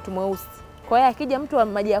mweupe na ya mtu mweusi. Kwa hiyo akija mtu wa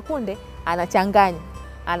maji ya kunde anachanganya,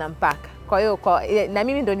 anampaka. Kwa hiyo na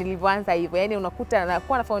mimi ndo nilivyoanza hivyo. Yaani unakuta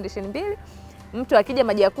anakuwa na foundation 2, mtu akija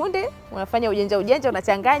maji ya kunde unafanya ujanja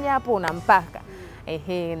unachanganya hapo unampaka.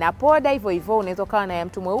 Na poda hivyo hivyo, unaweza ukawa na ya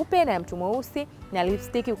mtu mweupe na ya mtu mweusi, na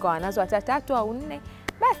lipstick ukawa nazo hata 3 au 4,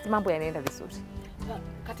 basi mambo yanaenda vizuri.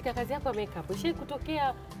 Katika kazi yako ya makeup, ishe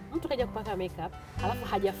kutokea mtu kaja kupaka makeup alafu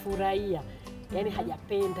hajafurahia, yani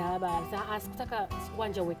hajapenda, labda sikutaka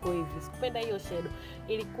wanja uweko hivi, sikupenda hiyo shadow,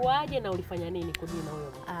 ilikuwaje na ulifanya nini kudili na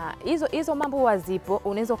huyo? Hizo mambo huwa zipo.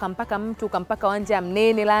 Unaweza ukampaka mtu, ukampaka wanja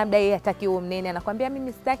mnene, labda yeye hataki huo mnene, anakuambia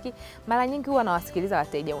mimi sitaki. Mara nyingi huwa nawasikiliza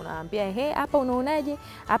wateja, unawaambia hapa unaonaje,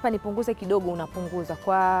 hapa nipunguze kidogo, unapunguza.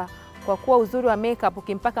 Kwa kuwa uzuri wa makeup,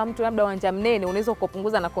 ukimpaka mtu labda wanja mnene, unaweza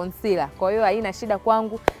kupunguza na concealer. Kwa hiyo haina shida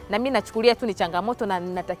kwangu, na mimi nachukulia tu ni changamoto, na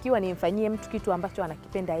ninatakiwa nimfanyie mtu kitu ambacho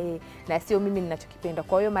anakipenda yeye na sio mimi ninachokipenda.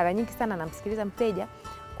 Kwa hiyo mara nyingi sana namsikiliza mteja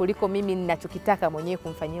kuliko mimi ninachokitaka mwenyewe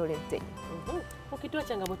kumfanyia ule mteja. Ukitoa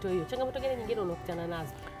changamoto hiyo, changamoto gani nyingine unakutana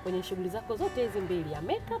nazo kwenye shughuli zako zote hizi mbili, ya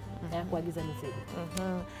makeup na ya kuagiza mizigo?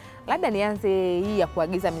 Labda nianze hii ya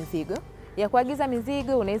kuagiza mizigo. Ya kuagiza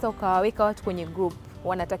mizigo unaweza ukawaweka watu kwenye group,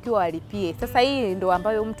 wanatakiwa walipie. Sasa hii ndio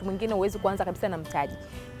ambayo mtu mwingine huwezi kuanza kabisa na mtaji,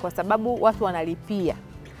 kwa sababu watu wanalipia.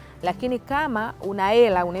 Lakini kama una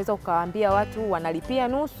hela, unaweza ukawaambia watu wanalipia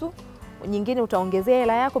nusu, nyingine utaongezea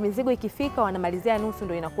hela yako, mizigo ikifika wanamalizia nusu,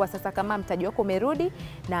 ndio inakuwa sasa kama mtaji wako umerudi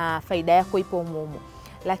na faida yako ipo umumu.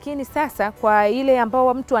 Lakini sasa kwa ile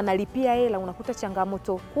ambao mtu analipia hela, unakuta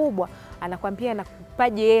changamoto kubwa, anakwambia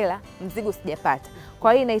nakupaje hela, mzigo sijapata.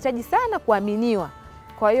 Kwa hiyo inahitaji sana kuaminiwa.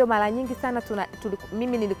 Kwa hiyo mara nyingi sana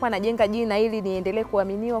mimi nilikuwa najenga jina ili niendelee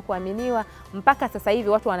kuaminiwa mpaka sasa hivi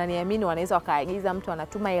watu wananiamini, wanaweza wakaagiza, mtu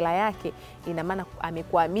anatuma hela yake, ina maana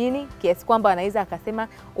amekuamini kiasi kwamba anaweza akasema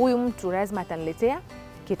huyu mtu lazima ataniletea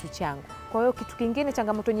kitu changu. Kwa hiyo kitu kingine,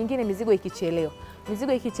 changamoto nyingine, mizigo ikichelewa.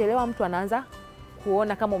 Mizigo ikichelewa mtu anaanza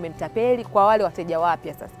kuona kama umemtapeli. Kwa wale wateja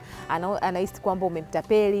wapya sasa, anahisi kwamba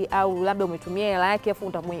umemtapeli au labda umetumia hela yake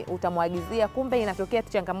afu utamwagizia, kumbe inatokea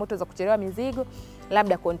changamoto za kuchelewa mizigo.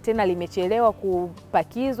 Labda container limechelewa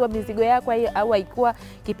kupakizwa mizigo yako, au haikuwa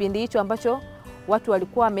kipindi hicho ambacho watu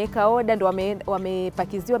walikuwa wameweka order ndo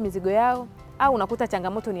wamepakiziwa mizigo yao, au unakuta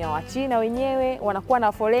changamoto ni ya Wachina wenyewe, wanakuwa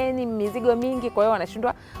na foleni, mizigo mingi, kwa hiyo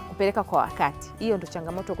wanashindwa kupeleka kwa wakati. Hiyo ndo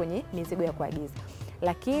changamoto kwenye mizigo ya kuagiza.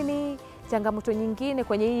 Lakini changamoto nyingine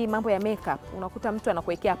kwenye hii mambo ya makeup, unakuta mtu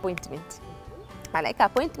anakuwekea appointment. Anaweka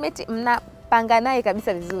appointment, mnapanga naye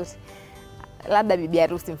kabisa vizuri. Labda bibi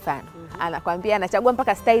harusi mfano, anakwambia anachagua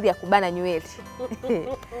mpaka style ya kubana nywele.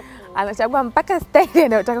 Anachagua mpaka style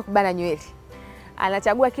anayotaka kubana nywele.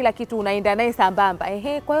 Anachagua kila kitu, unaenda naye sambamba.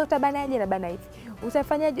 Kwa hiyo utabanaje na bana hivi?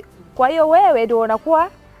 Utafanyaje? Kwa hiyo wewe ndio unakuwa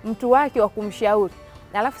mtu wake wa kumshauri.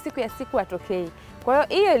 Na alafu siku ya siku atokei. Kwa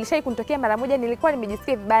hiyo ilishai kunitokea mara moja, nilikuwa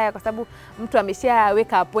nimejisikia vibaya kwa sababu mtu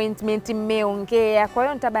ameshaweka appointment, mmeongea. Kwa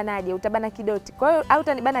hiyo nitabanaje? Utabana kidoti. Kwa hiyo au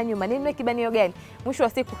utanibana nyuma. Nini kibanio gani? Mwisho wa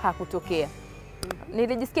siku hakutokea.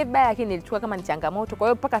 Nilijisikia vibaya, lakini nilichukua kama ni changamoto. Kwa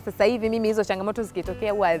hiyo mpaka sasa hivi mimi hizo changamoto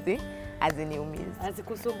zikitokea huwa haziniumizi.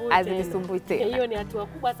 Hazinisumbui tena. Hiyo ni hatua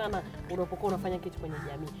kubwa sana unapokuwa unafanya kitu kwenye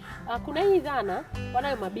jamii. Kuna hii dhana,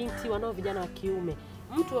 wanayo mabinti, wanao vijana wa kiume.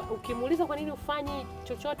 Mtu ukimuuliza kwa nini ufanyi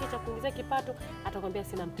chochote cha kuongeza kipato, atakwambia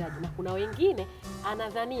sina mtaji. Na kuna wengine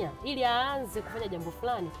anadhania ili aanze kufanya jambo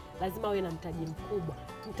fulani lazima awe na mtaji mkubwa.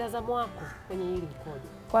 Mtazamo wako kwenye hili ukoje?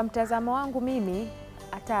 Kwa mtazamo wangu mimi,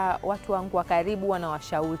 hata watu wangu wa karibu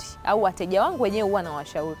wanawashauri, au wateja wangu wenyewe huwa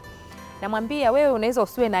nawashauri. Namwambia wewe unaweza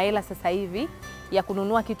usiwe na hela sasa hivi ya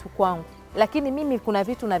kununua kitu kwangu, lakini mimi kuna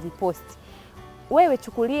vitu na viposti. Wewe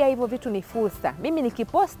chukulia hivyo vitu ni fursa. Mimi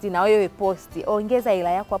nikiposti na wewe posti, ongeza hela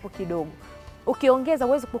yako hapo kidogo. Ukiongeza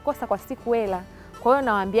uweze kukosa kwa siku hela. Kwa hiyo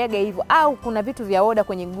nawaambiaga hivyo. Au kuna vitu vya order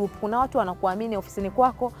kwenye group. Kuna watu wanakuamini ofisini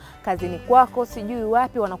kwako, kazini kwako, sijui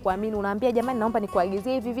wapi wanakuamini. Unaambia jamani, naomba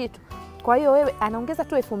nikuagizie hivi vitu. Kwa hiyo wewe anaongeza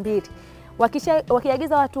tu 2000.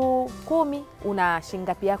 Wakiagiza watu 10, una shilingi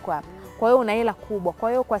ngapi yako hapo? Kwa hiyo una hela kubwa. Kwa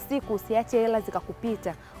hiyo kwa siku usiache hela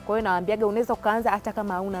zikakupita. Kwa hiyo nawaambiaga unaweza kuanza hata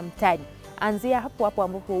kama hauna mtaji. Anzia hapo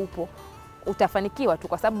ambapo upo, utafanikiwa tu,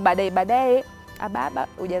 kwa sababu baadaye ababa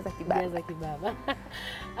ujaza kibaba.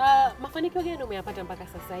 Mafanikio gani umeyapata mpaka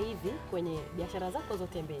sasa hivi kwenye biashara zako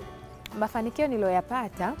zote mbili? Mafanikio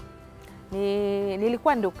niliyoyapata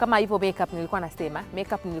nilikuwa ndo kama hivyo makeup. Nilikuwa nasema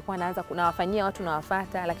makeup nilikuwa naanza kunawafanyia watu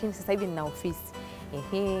nawafuata, lakini sasa hivi nina ofisi.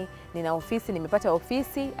 Nina ofisi, nimepata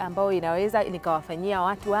ofisi ambayo inaweza nikawafanyia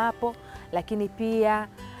watu hapo. Lakini pia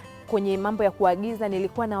kwenye mambo ya kuagiza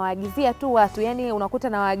nilikuwa nawaagizia tu watu, yani unakuta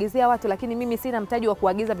nawaagizia watu, lakini mimi sina mtaji wa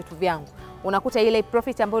kuagiza vitu vyangu. unakuta ile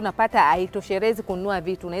profit ambayo unapata haitoshelezi kununua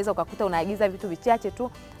vitu. Unaweza ukakuta unaagiza vitu vichache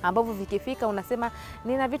tu ambavyo vikifika unasema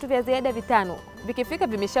nina vitu vya ziada 5, vikifika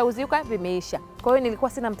vimeshauzika, vimeisha. Kwa hiyo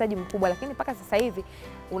nilikuwa sina mtaji mkubwa, lakini mpaka sasa hivi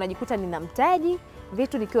unajikuta nina mtaji,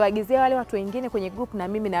 vitu nikiwaagizia wale watu wengine kwenye group, na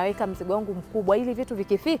mimi naweka mzigo wangu mkubwa ili vitu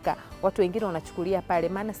vikifika watu wengine wanachukulia pale,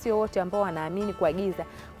 maana sio wote ambao wanaamini kuagiza.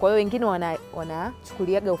 Kwa hiyo wengine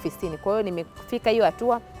wanachukuliaga ofisini. Kwa hiyo nimefika hiyo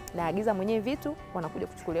hatua, naagiza mwenyewe vitu, wanakuja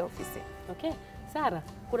kuchukulia ofisini. Okay. Sara,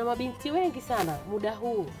 kuna mabinti wengi sana muda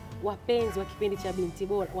huu, wapenzi wa kipindi cha Binti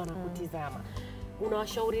Bora wanakutizama.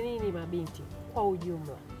 Unawashauri nini mabinti kwa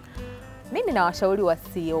ujumla? Mimi nawashauri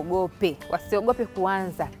wasiogope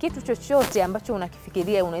kuanza kitu chochote ambacho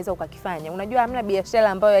unakifikiria unaweza ukakifanya. Unajua hamna biashara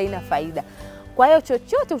ambayo haina faida. Kwa hiyo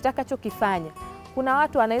chochote utakachokifanya, kuna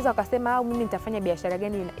watu wanaweza wakasema au mimi nitafanya biashara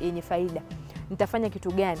gani yenye faida? Nitafanya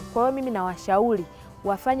kitu gani? Kwa hiyo mimi nawashauri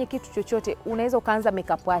wafanye kitu chochote. Unaweza ukaanza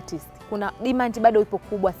makeup artist. Kuna demand bado ipo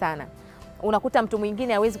kubwa sana. Unakuta mtu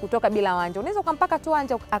mwingine hawezi kutoka bila wanja. Unaweza ukampaka tu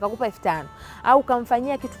wanja akakupa 5,000 au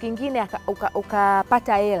ukamfanyia kitu kingine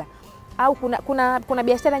ukapata hela. Au kuna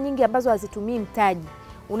biashara nyingi ambazo hazitumii mtaji.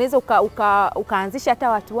 Unaweza ukaanzisha hata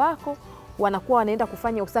watu wako wanakuwa wanaenda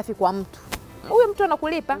kufanya usafi kwa mtu. Huyo mtu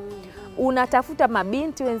anakulipa. Unatafuta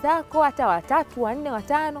mabinti wenzako hata 3, 4,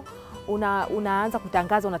 5. Unaanza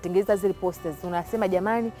kutangaza, unatengeneza zile posters. Unasema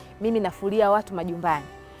jamani, mimi nafulia watu majumbani.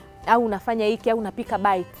 Au unafanya hiki au unapika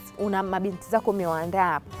bites. Una mabinti zako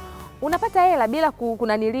umewaandaa hapo. Unapata hela bila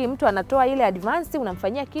kunanili, mtu anatoa ile advance,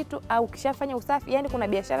 unamfanyia kitu au kishafanya usafi. Yani kuna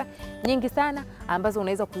biashara nyingi sana ambazo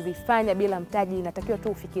unaweza kuzifanya bila mtaji. Inatakiwa tu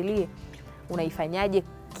ufikirie unaifanyaje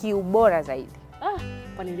kiubora zaidi.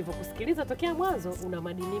 Kwa nilivyokusikiliza tokea mwanzo, una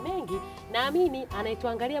madini mengi. Naamini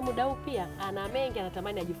anaituangalia muda huu pia ana mengi,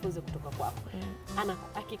 anatamani ajifunze kutoka kwako.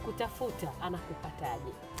 Akikutafuta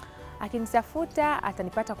anakupataje? Akinitafuta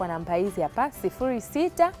atanipata kwa namba hizi hapa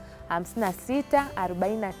 06 56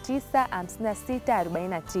 49 56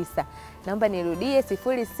 49. Naomba nirudie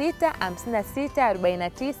 06 56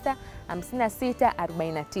 49 56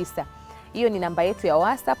 49. Hiyo ni namba yetu ya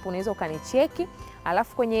WhatsApp, unaweza ukanicheki.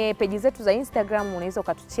 Alafu kwenye peji zetu za Instagram unaweza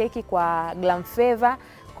ukatucheki kwa Glamfavor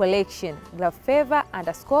Collection,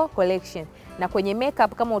 Glamfavor_collection. Na kwenye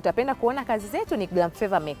makeup kama utapenda kuona kazi zetu ni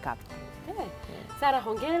Glamfavor Makeup. Sara,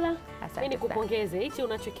 hongera. Mimi nikupongeze. Hichi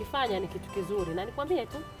unachokifanya ni kitu kizuri. Na nikwambie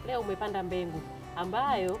tu, leo umepanda mbegu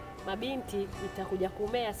ambayo mabinti itakuja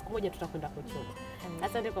kumea, siku moja tutakwenda kuchuma.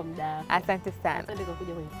 Asante kwa muda wako. Asante sana. Asante kwa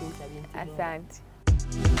kuja kwenye kipindi cha Binti. Asante.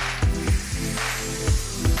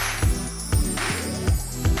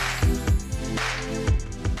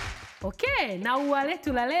 Okay, na ua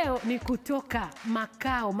letu la leo ni kutoka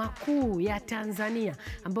makao makuu ya Tanzania,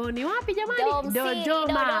 ambayo ni wapi jamani?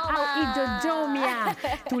 Dodoma au Idodoma.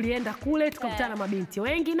 Tulienda kule tukakutana na mabinti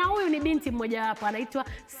wengi, na huyu ni binti mmoja wapo anaitwa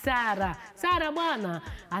Sara. Sara bwana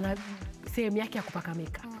ana sehemu yake ya kupaka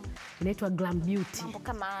makeup. Inaitwa Glam Beauty. Mambo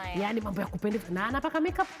kama haya. Yaani mambo ya kupendeza. Na anapaka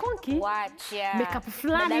makeup konki. Wacha. Makeup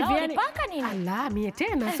fulani hivi yani. Unapaka nini? Ala, mie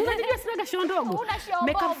tena. Si unajua sinaga show ndogo.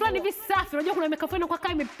 Makeup fulani hivi safi. Unajua kuna makeup fulani kwa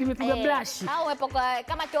kaa imepigwa blush. Au umepaka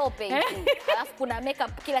kama tope hivi. Alafu kuna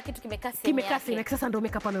makeup kila kitu kimekaa sehemu yake. Kimekaa na sasa ndio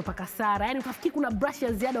makeup anayopaka Sara. Yaani utafikiri kuna brush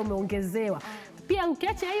ya ziada umeongezewa. Pia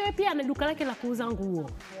ukiacha hiyo pia ana duka lake la kuuza nguo.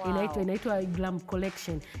 Inaitwa Glam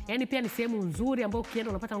Collection. Yaani pia ni sehemu nzuri ambayo ukienda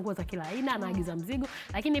unapata nguo za kila aina, anaagiza mzigo,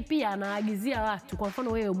 lakini pia anaagizia watu. Kwa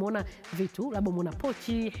mfano wewe umeona vitu, labda umeona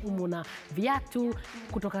pochi, umeona viatu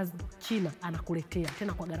kutoka China, anakuletea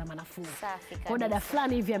tena kwa gharama nafuu. Kwa dada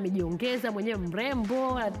fulani hivi amejiongeza mwenyewe,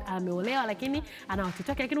 mrembo, ameolewa lakini ana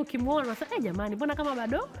watoto wake, lakini ukimuona unasema jamani, mbona kama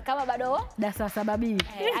bado dasa sababi.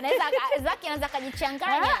 Anaweza zake anaanza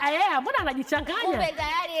kujichanganya. Mbona anajichanganya? Kumbe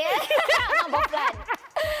tayari mambo fulani.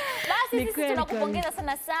 Basi sisi tunakupongeza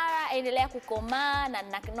sana Sara, endelea kukomaa na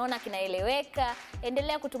naona kinaeleweka.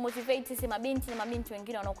 Endelea kutumotivate sisi mabinti na mabinti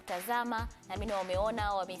wengine wanaokutazama. Na mimi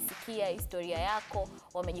wameona, wamesikia historia yako,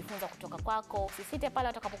 wamejifunza kutoka kwako. Usisite pale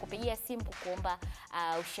watakapokupigia simu kukuomba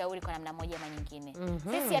ushauri kwa namna moja ama nyingine.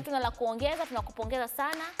 Sisi hatuna la kuongeza, tunakupongeza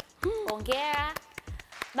sana. Hongera.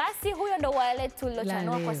 Basi huyo ndo ua letu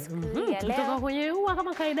lilochanua kwa siku ya leo. Kutoka kwenye ua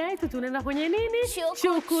kama kaida yetu tunaenda kwenye nini?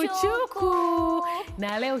 Chuku.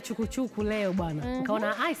 Na leo chuku leo bwana.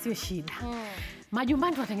 Nikaona sio shida.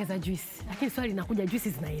 Majumbani tunatengeneza juice, lakini swali linakuja, juice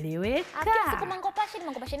zinaeleweka? Kila siku mango passion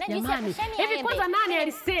na juice ya passion. Hivi kwanza nani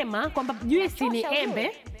alisema kwamba juice ni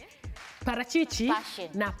embe, parachichi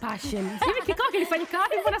na passion? Hivi kikao kilifanyika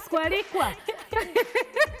wapi, mbona sikualikwa?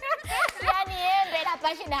 Yaani embe na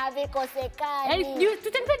passion havikosekani.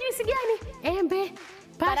 Tutengeneza juice gani? Embe,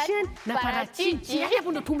 passion na parachichi.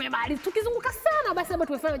 Hapo ndo tumemaliza. Tukizunguka sana basi labda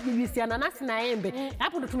tumefanya juisi ya nanasi na embe.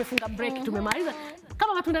 Hapo ndo tumefunga break, tumemaliza.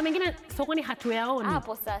 Kama matunda mengine sokoni hatuyaoni.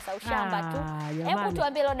 Hapo sasa ushamba tu. Hebu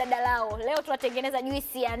tuambie leo dada lao. Leo tunatengeneza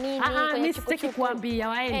juisi ya nini kwenye chukuchuku? Sitaki kuambia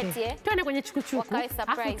waende. Twende kwenye chukuchuku.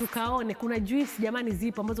 Hapo tukaone kuna juisi jamani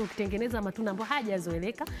zipo ambazo ukitengeneza matunda ambayo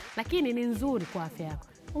hajazoeleka lakini ni nzuri kwa afya yako.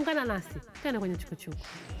 Ungana nasi. Twende kwenye chukuchuku.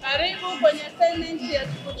 Karibu kwenye segment ya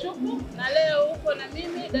chukuchuku na leo uko na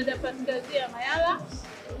mimi dada Paskazia Mayala,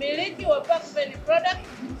 mmiliki wa Binti product.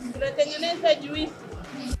 Tunatengeneza juisi.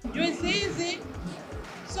 Juisi hizi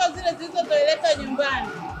sio zile zilizozoeleka nyumbani.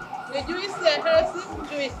 Ni juisi ya healthy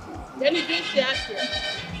juice. Yaani juisi ya afya.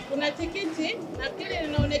 Kuna tikiti na kile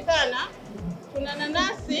linaonekana, kuna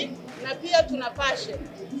nanasi na pia tuna passion.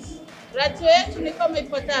 Ratio yetu ni kama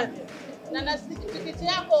ifuatavyo. Nanasi tikiti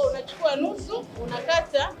yako unachukua nusu,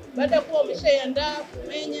 unakata baada ya kuwa umeshaiandaa,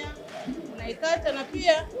 kumenya, unaikata na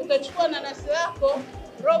pia utachukua nanasi lako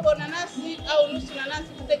robo nanasi au nusu nanasi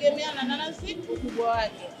kutegemea na nanasi ukubwa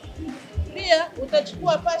wake. Pia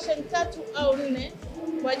utachukua passion 3 au 4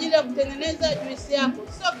 kwa ajili ya kutengeneza juisi yako.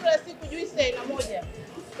 Sio kila siku juisi aina moja.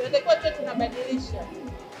 Tunatakiwa tu tunabadilisha.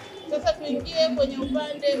 Sasa tuingie kwenye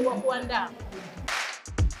upande wa kuandaa.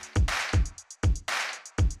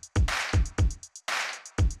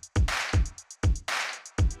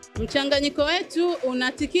 Mchanganyiko wetu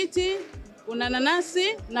una tikiti, una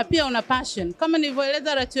nanasi na pia una passion. Kama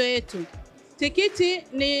nilivyoeleza ratio yetu. Tikiti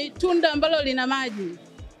ni tunda ambalo lina maji.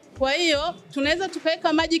 Kwa hiyo tunaweza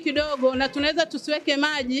tukaweka maji kidogo na tunaweza tusiweke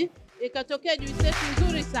maji ikatokea juisi yetu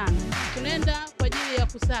nzuri sana. Tunaenda kwa ajili ya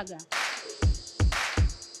kusaga.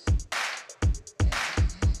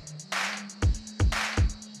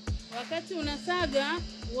 Wakati unasaga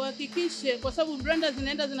uhakikishe, kwa sababu blender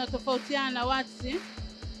zinatofautiana watts.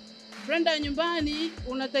 Blender nyumbani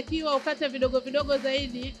unatakiwa ukate vidogo vidogo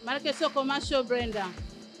zaidi, maana sio commercial blender.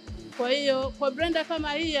 Kwa hiyo kwa blender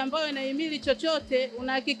kama hii ambayo inahimili chochote,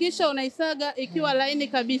 unahakikisha unaisaga ikiwa laini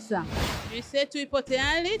kabisa. Juisi yetu ipo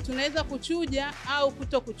tayari, tunaweza kuchuja au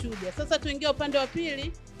kutokuchuja. Sasa tuingie upande wa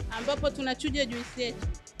pili ambapo tunachuja juisi yetu.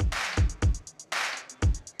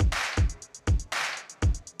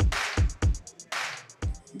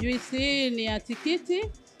 Juisi hii ni ya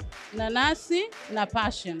tikiti, nanasi na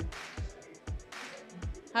passion.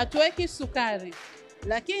 Hatuweki sukari,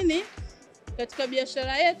 lakini katika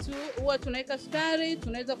biashara yetu huwa tunaweka sukari,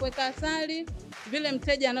 tunaweza kuweka asali, vile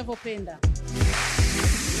mteja anavyopenda.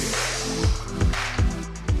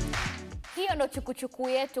 Hiyo ndo chukuchuku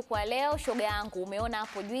yetu kwa leo. Shoga yangu, umeona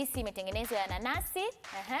hapo juisi imetengenezwa ya nanasi,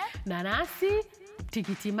 nanasi,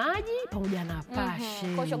 tikiti maji pamoja na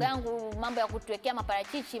passion. Kwa shoga yangu, mambo ya kutuwekea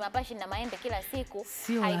maparachichi, mapashi na maembe kila siku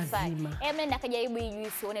haifai. Nenda kajaribu hii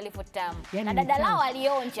juisi uone ilivyo tamu. Yani na dada lao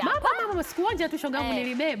alionja. Mama sikuonja tu shoga yangu,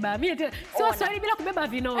 nilibeba. Mimi si Waswahili bila kubeba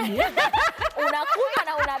vinogi. Unakunywa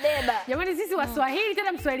na unabeba. Jamani sisi Waswahili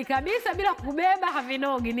tena Mswahili kabisa bila kubeba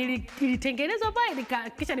havinogi. Nilitengenezwa pale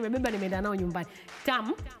kisha nimebeba nimeenda nao nyumbani.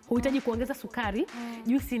 Tamu, huhitaji kuongeza sukari.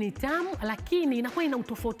 Juisi ni tamu lakini inakuwa ina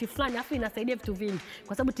utofauti fulani, afu inasaidia vitu vingi.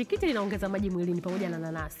 Kwa sababu tikiti linaongeza maji mwilini pamoja na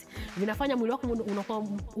nanasi. Vinafanya mwili wako unakuwa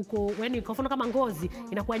uko yani kwa mfano kama ngozi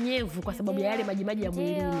inakuwa nyevu kwa sababu ya yale maji ya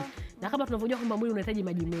mwilini. Na kama tunavyojua kwamba mwili unahitaji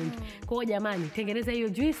maji mengi. Kwa hiyo jamani, tengeneza hiyo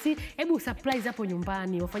juisi, hebu surprise hapo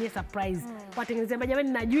nyumbani, wafanyie surprise. Watengenezea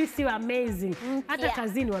jamani na juisi wa amazing. Hata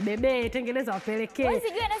kazini wabebe, tengeneza wapelekee. Wewe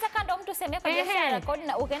sijui anaweza kando mtu sema kwa biashara, kwa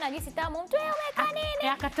hiyo ukaenda juisi tamu, mtu umeweka nini?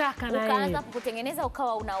 Akataka na yeye. Ukaanza kutengeneza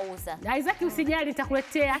ukawa unauza. Isaac usijali,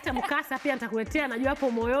 nitakuletea hata mkasa pia nitakuletea, najua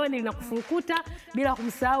hapo moyoni linakufurukuta bila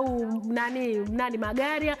kumsahau nani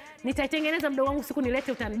Magaria. Nitaitengeneza mdogo wangu siku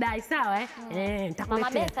nilete utanidai, sawa nitakuletea. Mama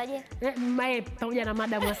Betha je? Mae pamoja na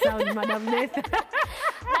madam wa sound, madam Betha.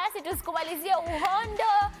 Basi tusikumalizie uhondo.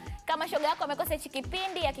 Kama shoga yako amekosa hichi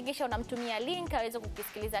kipindi, hakikisha unamtumia link aweze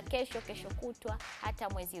kukisikiliza kesho kutwa, hata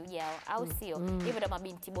mwezi ujao, au sio? Hivyo ndo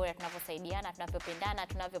mabinti bora tunavyosaidiana, tunavyopendana,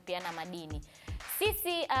 tunavyopeana madini.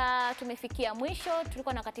 Sisi tumefikia mwisho.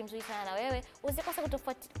 Tulikuwa na wakati mzuri sana na wewe. Usikose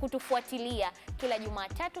kutufuatilia kila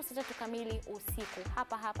Jumatatu saa 3 kamili usiku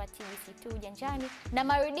hapa TBC2 Ujanjani, na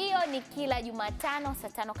marudio ni kila Jumatano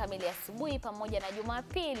saa 5 kamili asubuhi pamoja na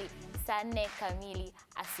Jumapili saa 4 kamili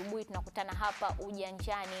asubuhi. Tunakutana hapa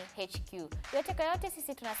Ujanjani HQ. Yote kwa yote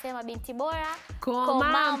sisi tunasema binti bora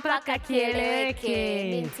koma mpaka kieleweke.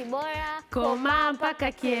 Binti bora koma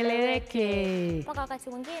mpaka kieleweke. Mpaka wakati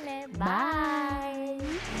mwingine. Bye.